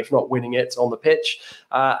everything, if not winning it, on the pitch.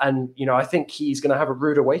 I think he's going to have a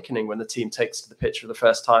rude awakening when the team takes to the pitch for the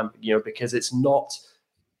first time. Because it's not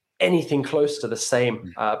anything close to the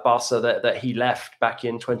same Barca that he left back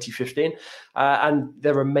in 2015. And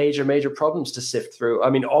there are major problems to sift through.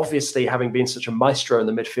 I mean, obviously, having been such a maestro in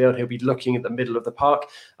the midfield, he'll be looking at the middle of the park,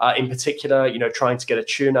 in particular, trying to get a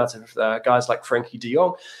tune out of guys like Frenkie de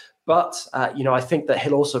Jong. But, I think that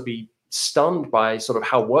he'll also be stunned by sort of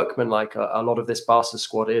how workmanlike a lot of this Barca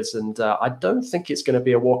squad is. And I don't think it's going to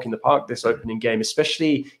be a walk in the park, this opening game,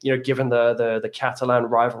 especially, given the Catalan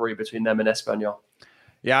rivalry between them and Espanyol.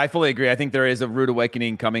 Yeah, I fully agree. I think there is a rude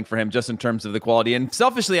awakening coming for him just in terms of the quality. And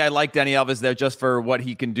selfishly, I like Dani Alves there just for what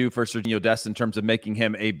he can do for Serginho Dest in terms of making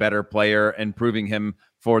him a better player and proving him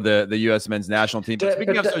for the U.S. men's national team.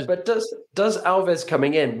 But does Alves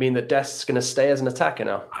coming in mean that Dest's going to stay as an attacker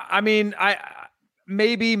now? I mean,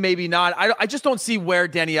 maybe not. I just don't see where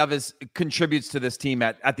Dani Alves contributes to this team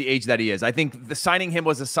at the age that he is. I think the signing him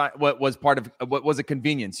was part of what was a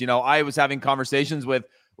convenience. I was having conversations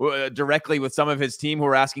directly with some of his team who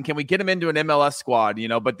were asking, can we get him into an MLS squad?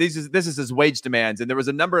 But this is his wage demands. And there was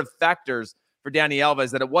a number of factors for Dani Alves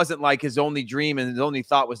that it wasn't like his only dream and his only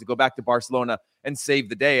thought was to go back to Barcelona and save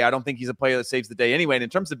the day. I don't think he's a player that saves the day anyway. And in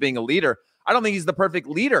terms of being a leader, I don't think he's the perfect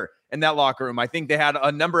leader in that locker room. I think they had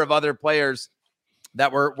a number of other players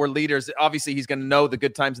that were leaders. Obviously, he's going to know the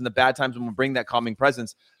good times and the bad times and will bring that calming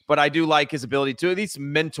presence. But I do like his ability to at least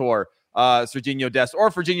mentor Serginho Dest,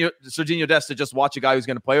 or for Serginho Dest to just watch a guy who's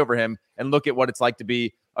going to play over him and look at what it's like to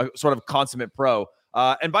be a sort of consummate pro.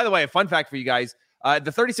 And by the way, a fun fact for you guys,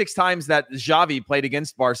 the 36 times that Xavi played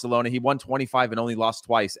against Barcelona, he won 25 and only lost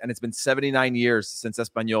twice. And it's been 79 years since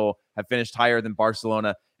Espanyol have finished higher than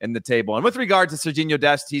Barcelona in the table. And with regard to Serginho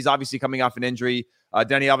Dest, he's obviously coming off an injury.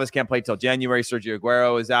 Dani Alves can't play till January. Sergio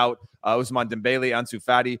Aguero is out. Ousmane Dembele, Ansu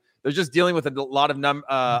Fati. They're just dealing with a lot of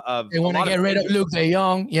they want to get rid of Luke de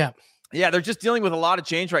Jong. Yeah, they're just dealing with a lot of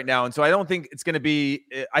change right now. And so I don't think it's going to be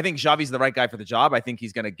 – I think Xavi's the right guy for the job. I think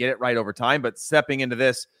he's going to get it right over time. But stepping into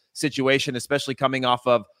this situation, especially coming off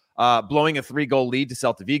of blowing a 3-goal lead to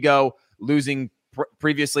Celta Vigo, losing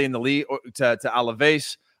previously in the league to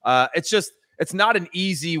Alaves, it's not an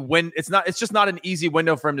easy win. It's just not an easy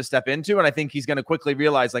window for him to step into. And I think he's going to quickly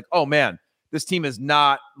realize, like, oh, man, this team is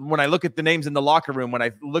not – when I look at the names in the locker room, when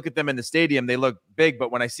I look at them in the stadium, they look big.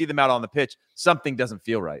 But when I see them out on the pitch, something doesn't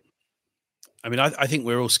feel right. I mean, I think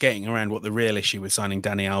we're all skating around what the real issue with signing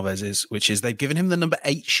Dani Alves is, which is they've given him the number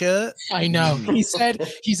 8 shirt. I know. He said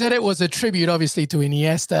it was a tribute, obviously, to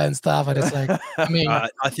Iniesta and stuff. And it's like, I mean,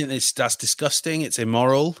 I think that's disgusting. It's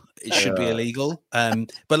immoral. It should be illegal.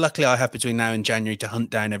 But luckily, I have between now and January to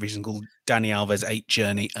hunt down every single Dani Alves 8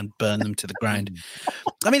 journey and burn them to the ground.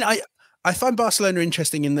 I mean, I find Barcelona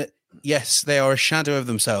interesting in that yes, they are a shadow of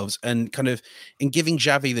themselves, and kind of in giving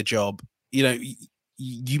Xavi the job,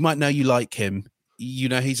 you might know you like him,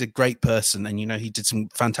 he's a great person, and he did some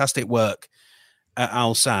fantastic work at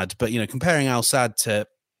Al Sadd. But comparing Al Sadd to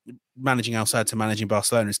managing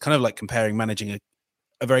Barcelona is kind of like comparing managing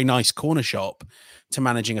a very nice corner shop to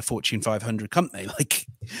managing a Fortune 500 company. Like,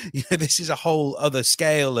 this is a whole other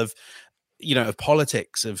scale of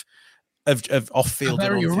politics of off-field, a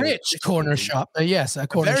very rich corner shop. Yes, a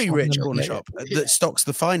very rich corner shop that stocks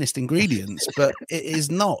the finest ingredients. But it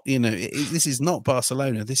is not. This is not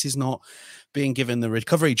Barcelona. This is not being given the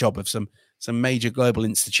recovery job of some major global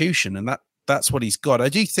institution, and that's what he's got. I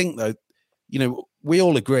do think, though, we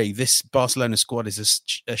all agree this Barcelona squad is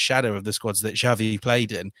a shadow of the squads that Xavi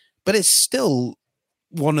played in, but it's still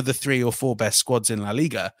one of the 3 or 4 best squads in La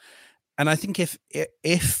Liga. And I think if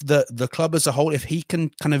the club as a whole, if he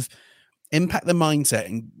can kind of impact the mindset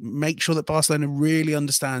and make sure that Barcelona really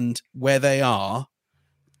understand where they are,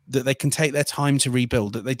 that they can take their time to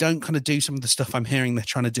rebuild, that they don't kind of do some of the stuff I'm hearing they're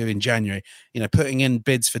trying to do in January, putting in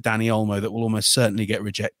bids for Dani Olmo that will almost certainly get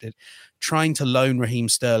rejected, trying to loan Raheem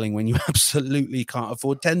Sterling when you absolutely can't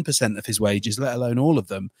afford 10% of his wages, let alone all of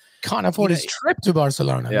them. Can't afford his trip to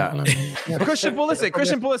Barcelona. Yeah. Christian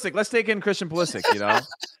Pulisic. Let's take in Christian Pulisic,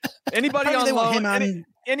 Anybody on loan,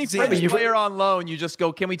 any French player on loan, you just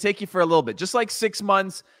go, can we take you for a little bit? Just like 6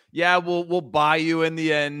 months. Yeah, we'll buy you in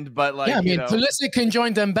the end, but Pulisic can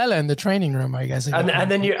join Dembele in the training room, I guess.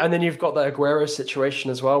 And then you've got the Aguero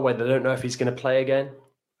situation as well, where they don't know if he's going to play again.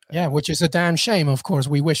 Yeah, which is a damn shame. Of course,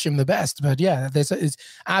 we wish him the best, but yeah, there's an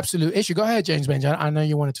absolute issue. Go ahead, James Benj. I know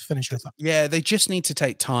you wanted to finish with that. Yeah, they just need to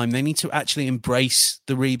take time. They need to actually embrace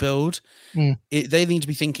the rebuild. They need to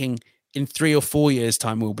be thinking, in 3 or 4 years'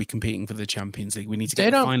 time, we'll be competing for the Champions League. We need to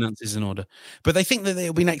get the finances in order. But they think that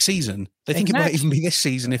it'll be next season. They think it might even be this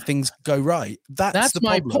season if things go right. That's the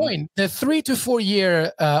problem. My point. The 3 to 4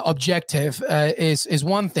 year objective is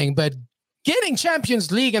one thing, but getting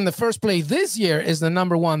Champions League in the first place this year is the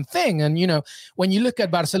number one thing. And, when you look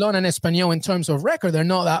at Barcelona and Espanyol in terms of record, they're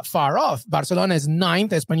not that far off. Barcelona is 9th,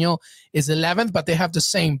 Espanyol is 11th, but they have the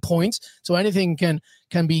same points. So anything can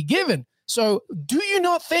be given. So do you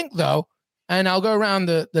not think, though, and I'll go around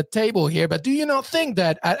the table here, but do you not think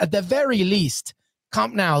that at the very least,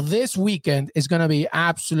 Camp Nou this weekend is going to be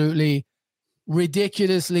absolutely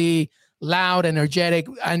ridiculously loud, energetic,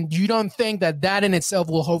 and you don't think that in itself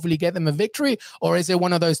will hopefully get them a victory? Or is it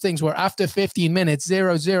one of those things where after 15 minutes,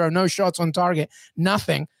 0-0, no shots on target,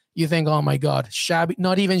 nothing, you think, oh my God,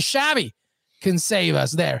 not even Xavi can save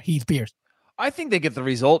us there, Heath Pearce? I think they get the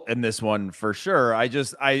result in this one for sure. I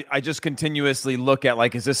just continuously look at,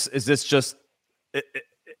 like, is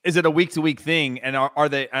it a week-to-week thing? And are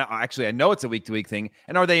they actually, I know it's a week-to-week thing.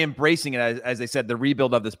 And are they embracing it, as they said, the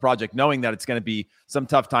rebuild of this project, knowing that it's going to be some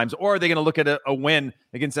tough times? Or are they going to look at a win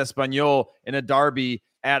against Espanyol in a derby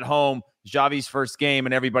at home, Xavi's first game,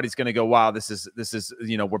 and everybody's going to go, wow, this is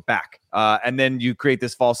we're back. And then you create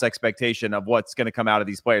this false expectation of what's going to come out of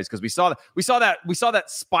these players, because we saw that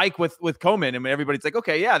spike with Koeman, and everybody's like,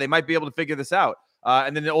 okay, yeah, they might be able to figure this out.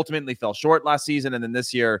 And then it ultimately fell short last season, and then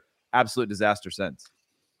this year, absolute disaster since.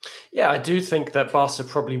 Yeah, I do think that Barca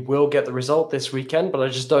probably will get the result this weekend, but I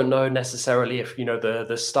just don't know necessarily if,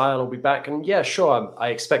 the style will be back. And yeah, sure, I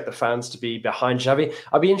expect the fans to be behind Xavi.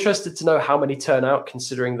 I'd be interested to know how many turn out,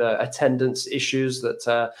 considering the attendance issues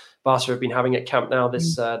that Barca have been having at Camp Nou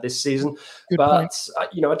this season. Good but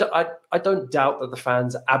I don't doubt that the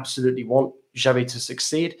fans absolutely want Xavi to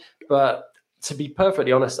succeed. But to be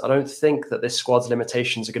perfectly honest, I don't think that this squad's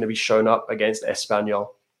limitations are going to be shown up against Espanyol.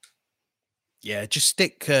 Yeah, just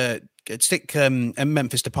stick Memphis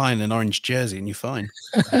Depay in an orange jersey and you're fine.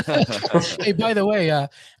 Hey, by the way,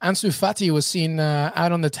 Ansu Fati was seen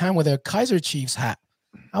out on the town with a Kaiser Chiefs hat.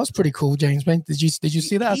 That was pretty cool, James. Man, did you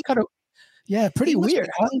see that? That's kind of pretty weird.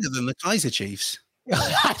 Younger than the Kaiser Chiefs.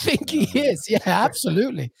 I think he is. Yeah,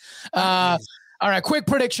 absolutely. All right, quick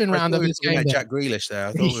prediction round of this game. Jack Grealish there.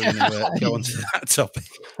 I thought we were going to go on to that topic.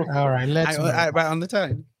 All right, let's out on the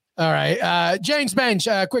time. All right, James Bench,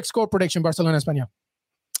 quick score prediction, Barcelona, Espanyol.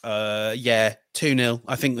 2-0.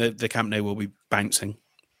 I think the Camp Nou will be bouncing.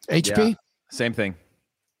 HP? Yeah, same thing.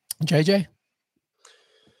 JJ?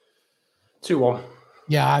 2-1.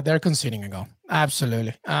 Yeah, they're conceding a goal.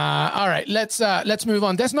 Absolutely. All right, let's move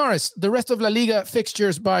on. Des Norris, the rest of La Liga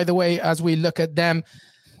fixtures, by the way, as we look at them.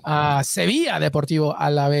 Sevilla Deportivo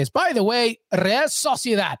Alavés. By the way, Real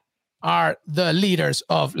Sociedad are the leaders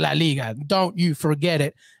of La Liga. Don't you forget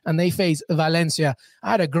it. And they face Valencia. I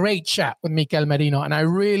had a great chat with Mikel Merino, and I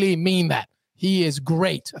really mean that. He is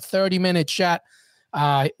great. A 30-minute chat.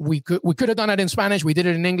 We could have done it in Spanish. We did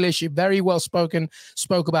it in English. Very well spoken.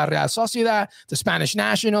 Spoke about Real Sociedad, the Spanish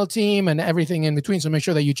national team, and everything in between. So make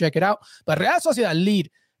sure that you check it out. But Real Sociedad lead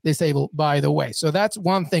this table, by the way. So that's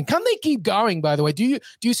one thing. Can they keep going, by the way? Do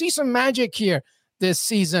you see some magic here this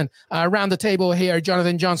season around the table here,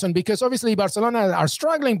 Jonathan Johnson? Because obviously Barcelona are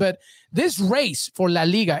struggling, but this race for La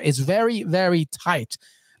Liga is very, very tight.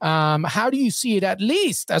 How do you see it, at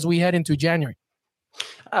least as we head into January?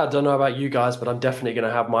 I don't know about you guys, but I'm definitely going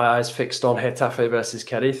to have my eyes fixed on Getafe versus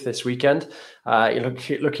Cadiz this weekend.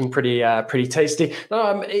 Looking pretty tasty.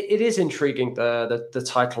 No, it is intriguing, the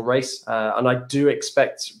title race, and I do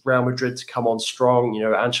expect Real Madrid to come on strong.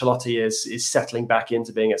 Ancelotti is settling back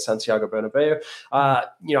into being at Santiago Bernabeu.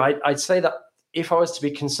 I'd say that if I was to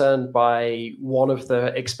be concerned by one of the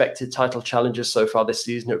expected title challenges so far this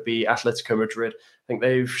season, it would be Atletico Madrid. I think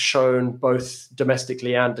they've shown both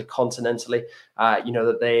domestically and continentally,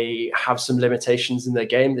 that they have some limitations in their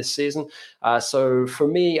game this season. So for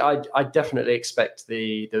me, I definitely expect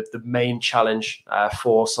the main challenge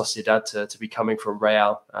for Sociedad to be coming from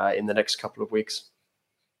Real in the next couple of weeks.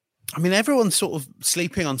 I mean, everyone's sort of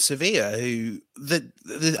sleeping on Sevilla, who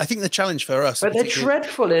I think the challenge for us. But they're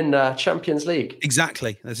dreadful in Champions League.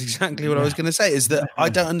 Exactly. That's exactly what I was going to say, is that I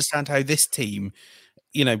don't understand how this team,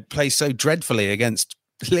 plays so dreadfully against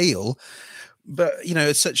Lille, but,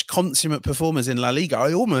 as such consummate performers in La Liga.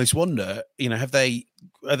 I almost wonder, are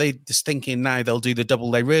they just thinking now they'll do the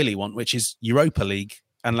double they really want, which is Europa League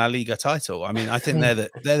and La Liga title? I mean, I think they're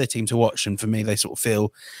the team to watch. And for me, they sort of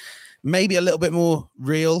feel maybe a little bit more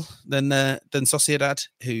real than Sociedad,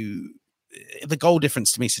 who the goal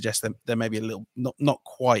difference to me suggests that they're maybe a little not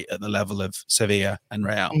quite at the level of Sevilla and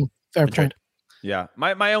Real. Fair point. Yeah,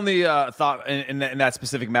 my only thought in that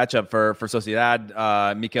specific matchup for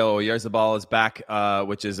Sociedad, Mikel Oyarzabal is back,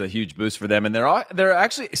 which is a huge boost for them, and they're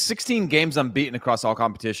actually 16 games unbeaten across all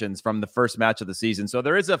competitions from the first match of the season. So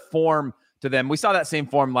there is a form to them. We saw that same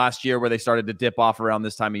form last year where they started to dip off around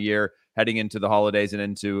this time of year, heading into the holidays and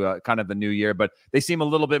into kind of the new year. But they seem a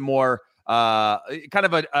little bit more a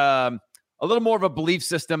little more of a belief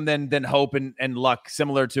system than hope and luck,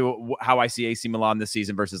 similar to how I see AC Milan this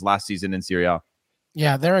season versus last season in Serie A.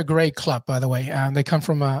 Yeah, they're a great club, by the way. They come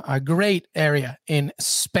from a great area in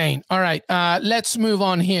Spain. All right, let's move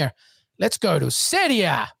on here. Let's go to Serie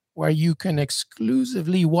A, where you can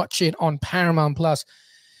exclusively watch it on Paramount Plus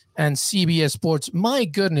and CBS Sports. My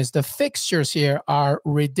goodness, the fixtures here are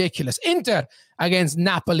ridiculous. Inter against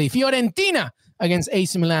Napoli, Fiorentina against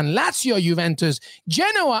AC Milan, Lazio, Juventus,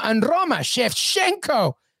 Genoa, and Roma.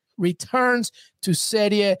 Shevchenko returns to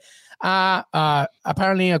Serie A.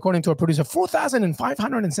 Apparently, according to a producer,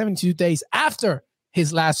 4,572 days after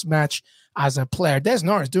his last match as a player. Des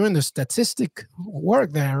Norris doing the statistic work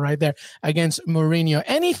right there against Mourinho.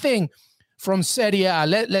 Anything from Serie A?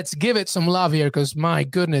 Let's give it some love here, because my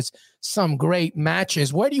goodness, some great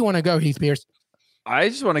matches. Where do you want to go, Heath Pierce? I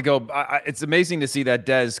just want to go. It's amazing to see that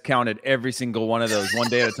Des counted every single one of those one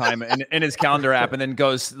day at a time in his calendar app, and then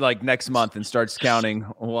goes like next month and starts counting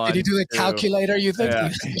one. Did he do the calculator, you think?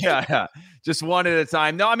 Yeah. Just one at a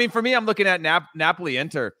time. No, I mean, for me, I'm looking at Napoli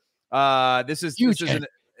Inter. This is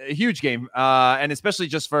a huge game, and especially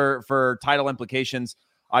just for title implications.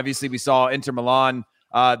 Obviously, we saw Inter Milan.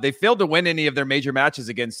 They failed to win any of their major matches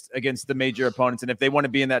against the major opponents. And if they want to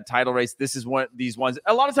be in that title race, this is one these ones.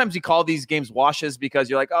 A lot of times you call these games washes because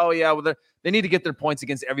you're like, oh yeah, well they need to get their points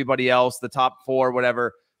against everybody else. The top four,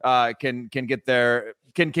 whatever, can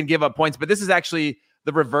give up points. But this is actually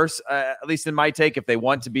the reverse, at least in my take. If they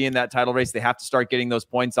want to be in that title race, they have to start getting those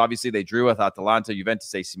points. Obviously, they drew with Atalanta,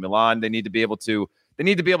 Juventus, AC Milan. They need to be able to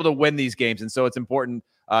win these games, and so it's important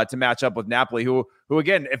to match up with Napoli, who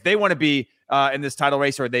again, if they want to be in this title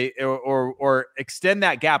race, or they or extend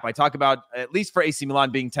that gap. I talk about, at least for AC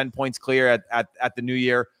Milan, being 10 points clear at the new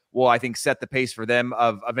year will, I think, set the pace for them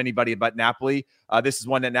of anybody but Napoli. This is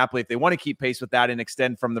one that Napoli, if they want to keep pace with that and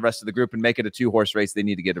extend from the rest of the group and make it a 2-horse race, they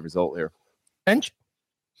need to get a result here. Bench?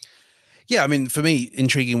 Yeah, I mean, for me,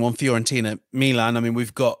 intriguing one, Fiorentina, Milan. I mean,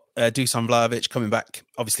 we've got Dusan Vlahovic coming back.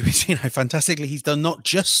 Obviously, we've seen how fantastically he's done, not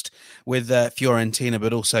just with Fiorentina,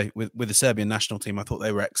 but also with the Serbian national team. I thought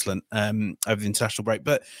they were excellent over the international break.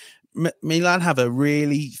 But Milan have a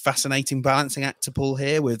really fascinating balancing act to pull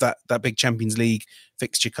here with that big Champions League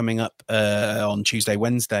fixture coming up on Tuesday,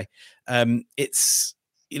 Wednesday. It's...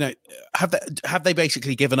 have they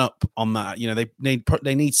basically given up on that?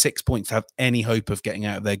 They need 6 points to have any hope of getting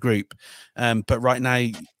out of their group. But right now,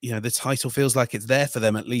 the title feels like it's there for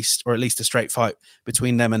them at least a straight fight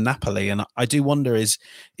between them and Napoli. And I do wonder, is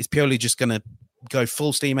Pioli just going to go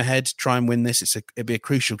full steam ahead, try and win this? It'd be a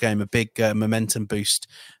crucial game, a big momentum boost.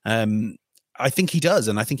 I think he does,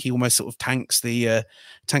 and I think he almost sort of tanks the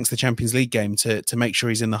Champions League game to make sure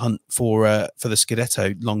he's in the hunt for the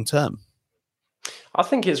Scudetto long term. I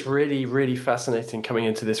think it's really, really fascinating coming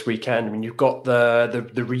into this weekend. I mean, you've got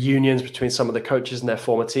the reunions between some of the coaches and their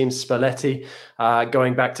former teams. Spalletti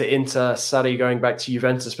going back to Inter, Sarri going back to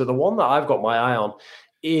Juventus. But the one that I've got my eye on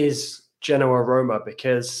is Genoa-Roma,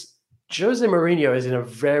 because Jose Mourinho is in a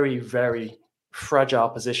very, very fragile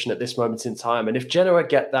position at this moment in time. And if Genoa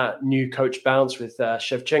get that new coach bounce with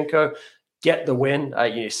Shevchenko, get the win,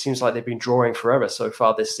 it seems like they've been drawing forever so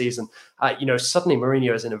far this season. Suddenly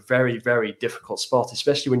Mourinho is in a very, very difficult spot,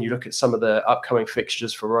 especially when you look at some of the upcoming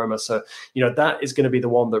fixtures for Roma. So, that is going to be the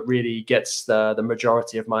one that really gets the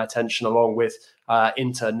majority of my attention, along with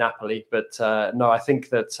Inter, Napoli. But no, I think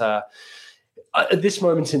that at this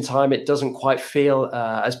moment in time, it doesn't quite feel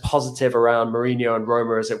as positive around Mourinho and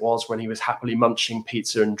Roma as it was when he was happily munching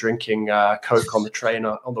pizza and drinking Coke on the train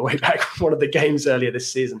on the way back from one of the games earlier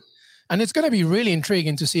this season. And it's going to be really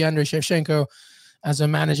intriguing to see Andrei Shevchenko as a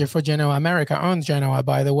manager for Genoa. America owns Genoa,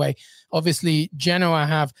 by the way. Obviously, Genoa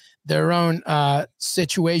have their own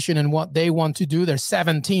situation and what they want to do. They're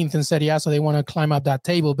 17th in Serie A, so they want to climb up that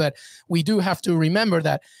table. But we do have to remember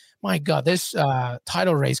that, my God, this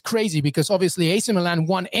title race crazy, because obviously AC Milan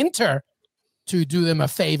won Inter to do them a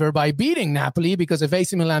favor by beating Napoli, because if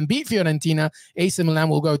AC Milan beat Fiorentina, AC Milan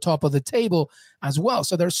will go top of the table as well.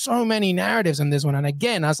 So there's so many narratives in this one. And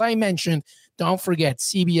again, as I mentioned, don't forget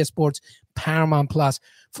CBS Sports Paramount Plus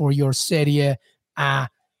for your Serie A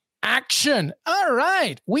action. All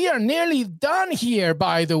right. We are nearly done here,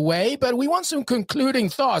 by the way, but we want some concluding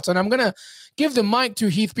thoughts. And I'm going to give the mic to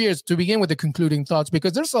Heath Pearce to begin with the concluding thoughts,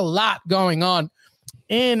 because there's a lot going on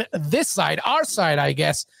in this side, our side, I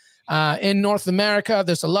guess. In North America,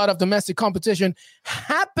 there's a lot of domestic competition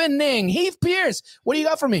happening. Heath Pearce, what do you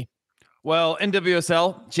got for me? Well,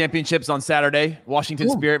 NWSL championships on Saturday. Washington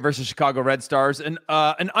Spirit versus Chicago Red Stars. An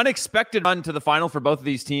unexpected run to the final for both of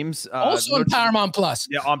these teams. Also on Paramount Plus.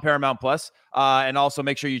 Yeah, on Paramount Plus. And also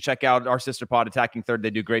make sure you check out our sister pod, Attacking Third.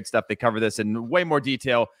 They do great stuff. They cover this in way more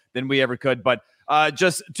detail than we ever could. But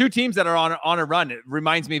just two teams that are on a run. It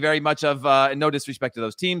reminds me very much of, no disrespect to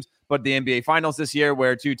those teams, but the NBA Finals this year,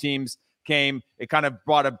 where two teams came. It kind of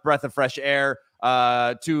brought a breath of fresh air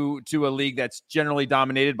to a league that's generally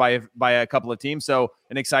dominated by a couple of teams. So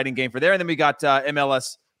an exciting game for there. And then we got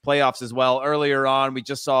MLS playoffs as well. Earlier on, we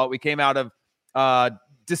came out of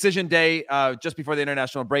decision day just before the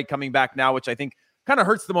international break, coming back now, which I think kind of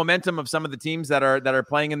hurts the momentum of some of the teams that are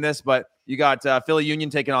playing in this. But you got Philly Union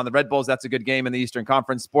taking on the Red Bulls. That's a good game in the Eastern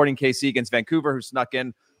Conference. Sporting KC against Vancouver, who snuck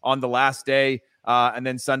in on the last day. And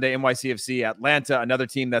then Sunday, NYCFC Atlanta, another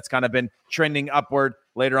team that's kind of been trending upward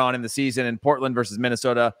later on in the season, and Portland versus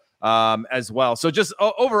Minnesota as well. So just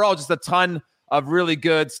overall, just a ton of really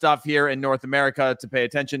good stuff here in North America to pay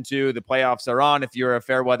attention to. The playoffs are on. If you're a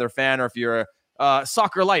fair weather fan, or if you're a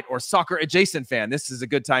soccer light or soccer adjacent fan, this is a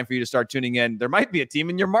good time for you to start tuning in. There might be a team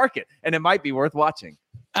in your market, and it might be worth watching.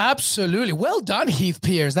 Absolutely. Well done, Heath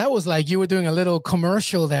Pearce. That was like you were doing a little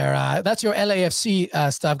commercial there. That's your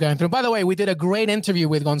LAFC stuff going through. By the way, we did a great interview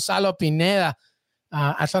with Gonzalo Pineda,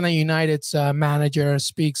 Atlanta United's manager,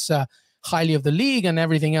 speaks highly of the league and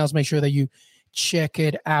everything else. Make sure that you check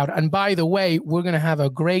it out. And by the way, we're going to have a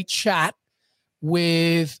great chat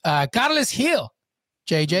with Carles Gil,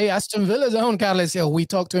 JJ, Aston Villa's own Carles Gil. We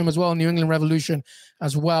talked to him as well, New England Revolution,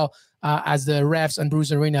 as well as the refs and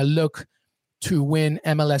Bruce Arena look to win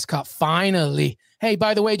MLS Cup finally. Hey,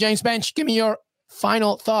 by the way, James Bench, give me your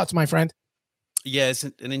final thoughts, my friend. Yeah, it's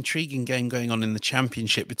an intriguing game going on in the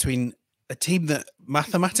championship between a team that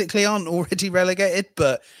mathematically aren't already relegated,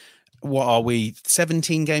 but what are we,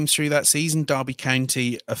 17 games through that season? Derby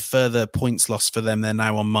County, a further points loss for them. They're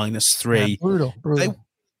now on -3. Yeah, brutal.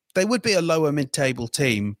 They would be a lower mid-table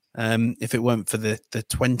team if it weren't for the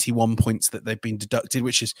 21 points that they've been deducted,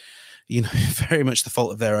 which is, very much the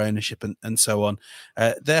fault of their ownership and so on.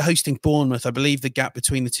 They're hosting Bournemouth. I believe the gap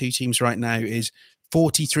between the two teams right now is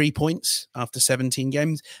 43 points after 17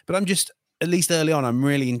 games. But I'm just, at least early on, I'm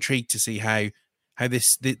really intrigued to see how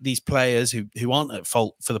these players who aren't at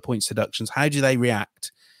fault for the points deductions, how do they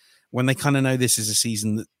react when they kind of know this is a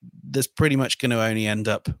season that's pretty much going to only end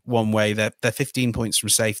up one way. They're 15 points from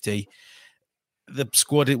safety. The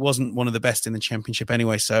squad, it wasn't one of the best in the championship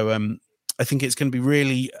anyway. So I think it's going to be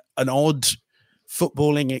really an odd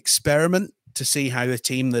footballing experiment to see how a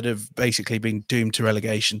team that have basically been doomed to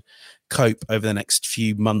relegation cope over the next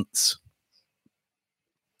few months.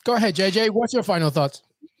 Go ahead, JJ. What's your final thoughts?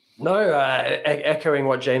 No, echoing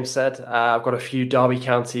what James said, I've got a few Derby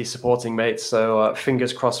County supporting mates, so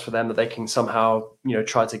fingers crossed for them that they can somehow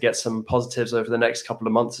try to get some positives over the next couple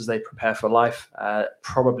of months as they prepare for life.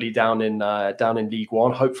 Probably down in League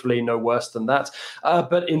One. Hopefully, no worse than that.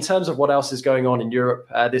 But in terms of what else is going on in Europe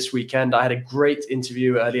this weekend, I had a great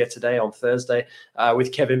interview earlier today on Thursday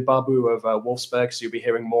with Kevin Babu of Wolfsburg. So you'll be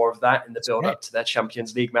hearing more of that in the build-up to their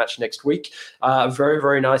Champions League match next week. Very,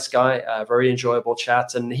 very nice guy. Very enjoyable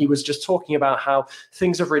chat, and he was just talking about how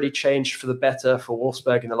things have really changed for the better for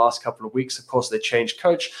Wolfsburg in the last couple of weeks. Of course, they changed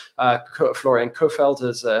coach. Florian Kohfeldt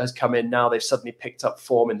has come in now. They've suddenly picked up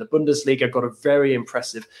form in the Bundesliga, got a very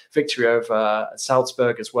impressive victory over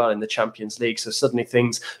Salzburg as well in the Champions League. So suddenly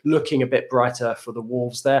things looking a bit brighter for the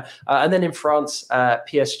Wolves there. And then in France,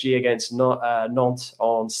 PSG against Nantes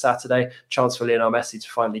on Saturday. Chance for Lionel Messi to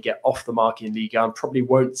finally get off the mark in Ligue 1. Probably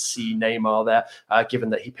won't see Neymar there, given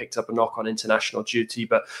that he picked up a knock on international duty.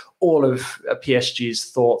 But all of PSG's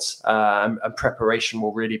thoughts and preparation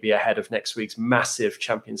will really be ahead of next week's massive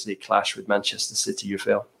Champions League clash with Manchester City, you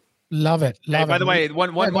feel? Love it. By the way,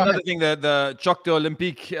 one other thing, the Choc de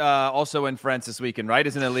Olympique also in France this weekend, right?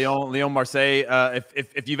 Isn't it Lyon Marseille?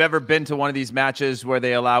 If you've ever been to one of these matches where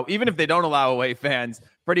they allow, even if they don't allow away fans,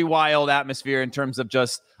 pretty wild atmosphere in terms of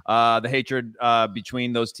just the hatred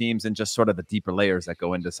between those teams and just sort of the deeper layers that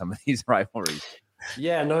go into some of these rivalries.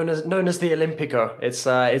 Yeah, known as the Olympico.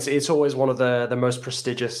 It's always one of the most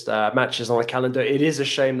prestigious matches on the calendar. It is a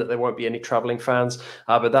shame that there won't be any traveling fans,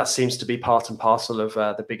 but that seems to be part and parcel of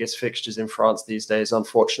the biggest fixtures in France these days,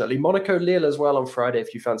 unfortunately. Monaco-Lille as well on Friday,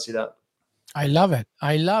 if you fancy that. I love it.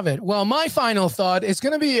 Well, my final thought is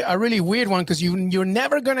going to be a really weird one because you're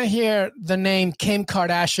never going to hear the name Kim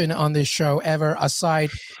Kardashian on this show ever,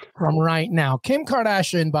 aside from right now. Kim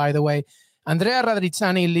Kardashian, by the way, Andrea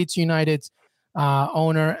Radrizzani, Leeds United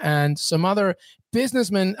owner, and some other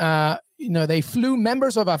businessmen, they flew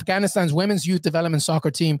members of Afghanistan's women's youth development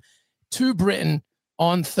soccer team to Britain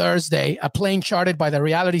on Thursday, a plane chartered by the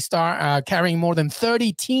reality star, carrying more than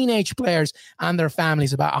 30 teenage players and their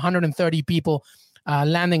families, about 130 people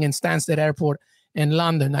landing in Stansted Airport in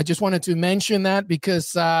London. I just wanted to mention that because,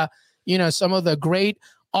 some of the great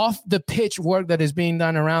off-the-pitch work that is being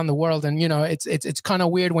done around the world. And, it's kind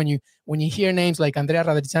of weird when you hear names like Andrea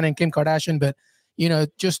Radrizzani and Kim Kardashian, but,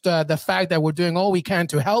 just the fact that we're doing all we can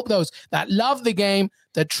to help those that love the game,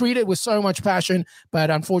 that treat it with so much passion,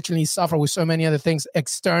 but unfortunately suffer with so many other things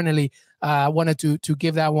externally. Wanted to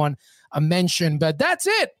give that one a mention. But that's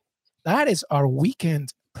it. That is our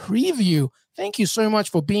weekend preview. Thank you so much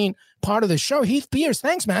for being part of the show. Heath Pearce,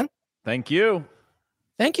 thanks, man. Thank you.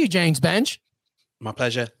 Thank you, James Bench. My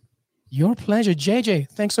pleasure. Your pleasure. JJ,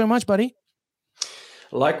 thanks so much, buddy.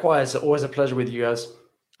 Likewise, always a pleasure with you guys.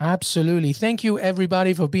 Absolutely. Thank you,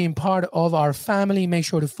 everybody, for being part of our family. Make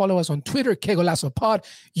sure to follow us on Twitter, Que Golazo Pod,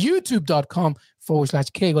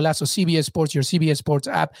 youtube.com/Que Golazo, CBS Sports, your CBS Sports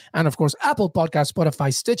app, and, of course, Apple Podcasts,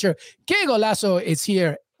 Spotify, Stitcher. Que Golazo is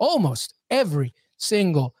here almost every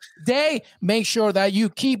single day. Make sure that you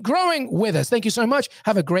keep growing with us. Thank you so much.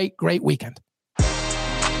 Have a great, great weekend.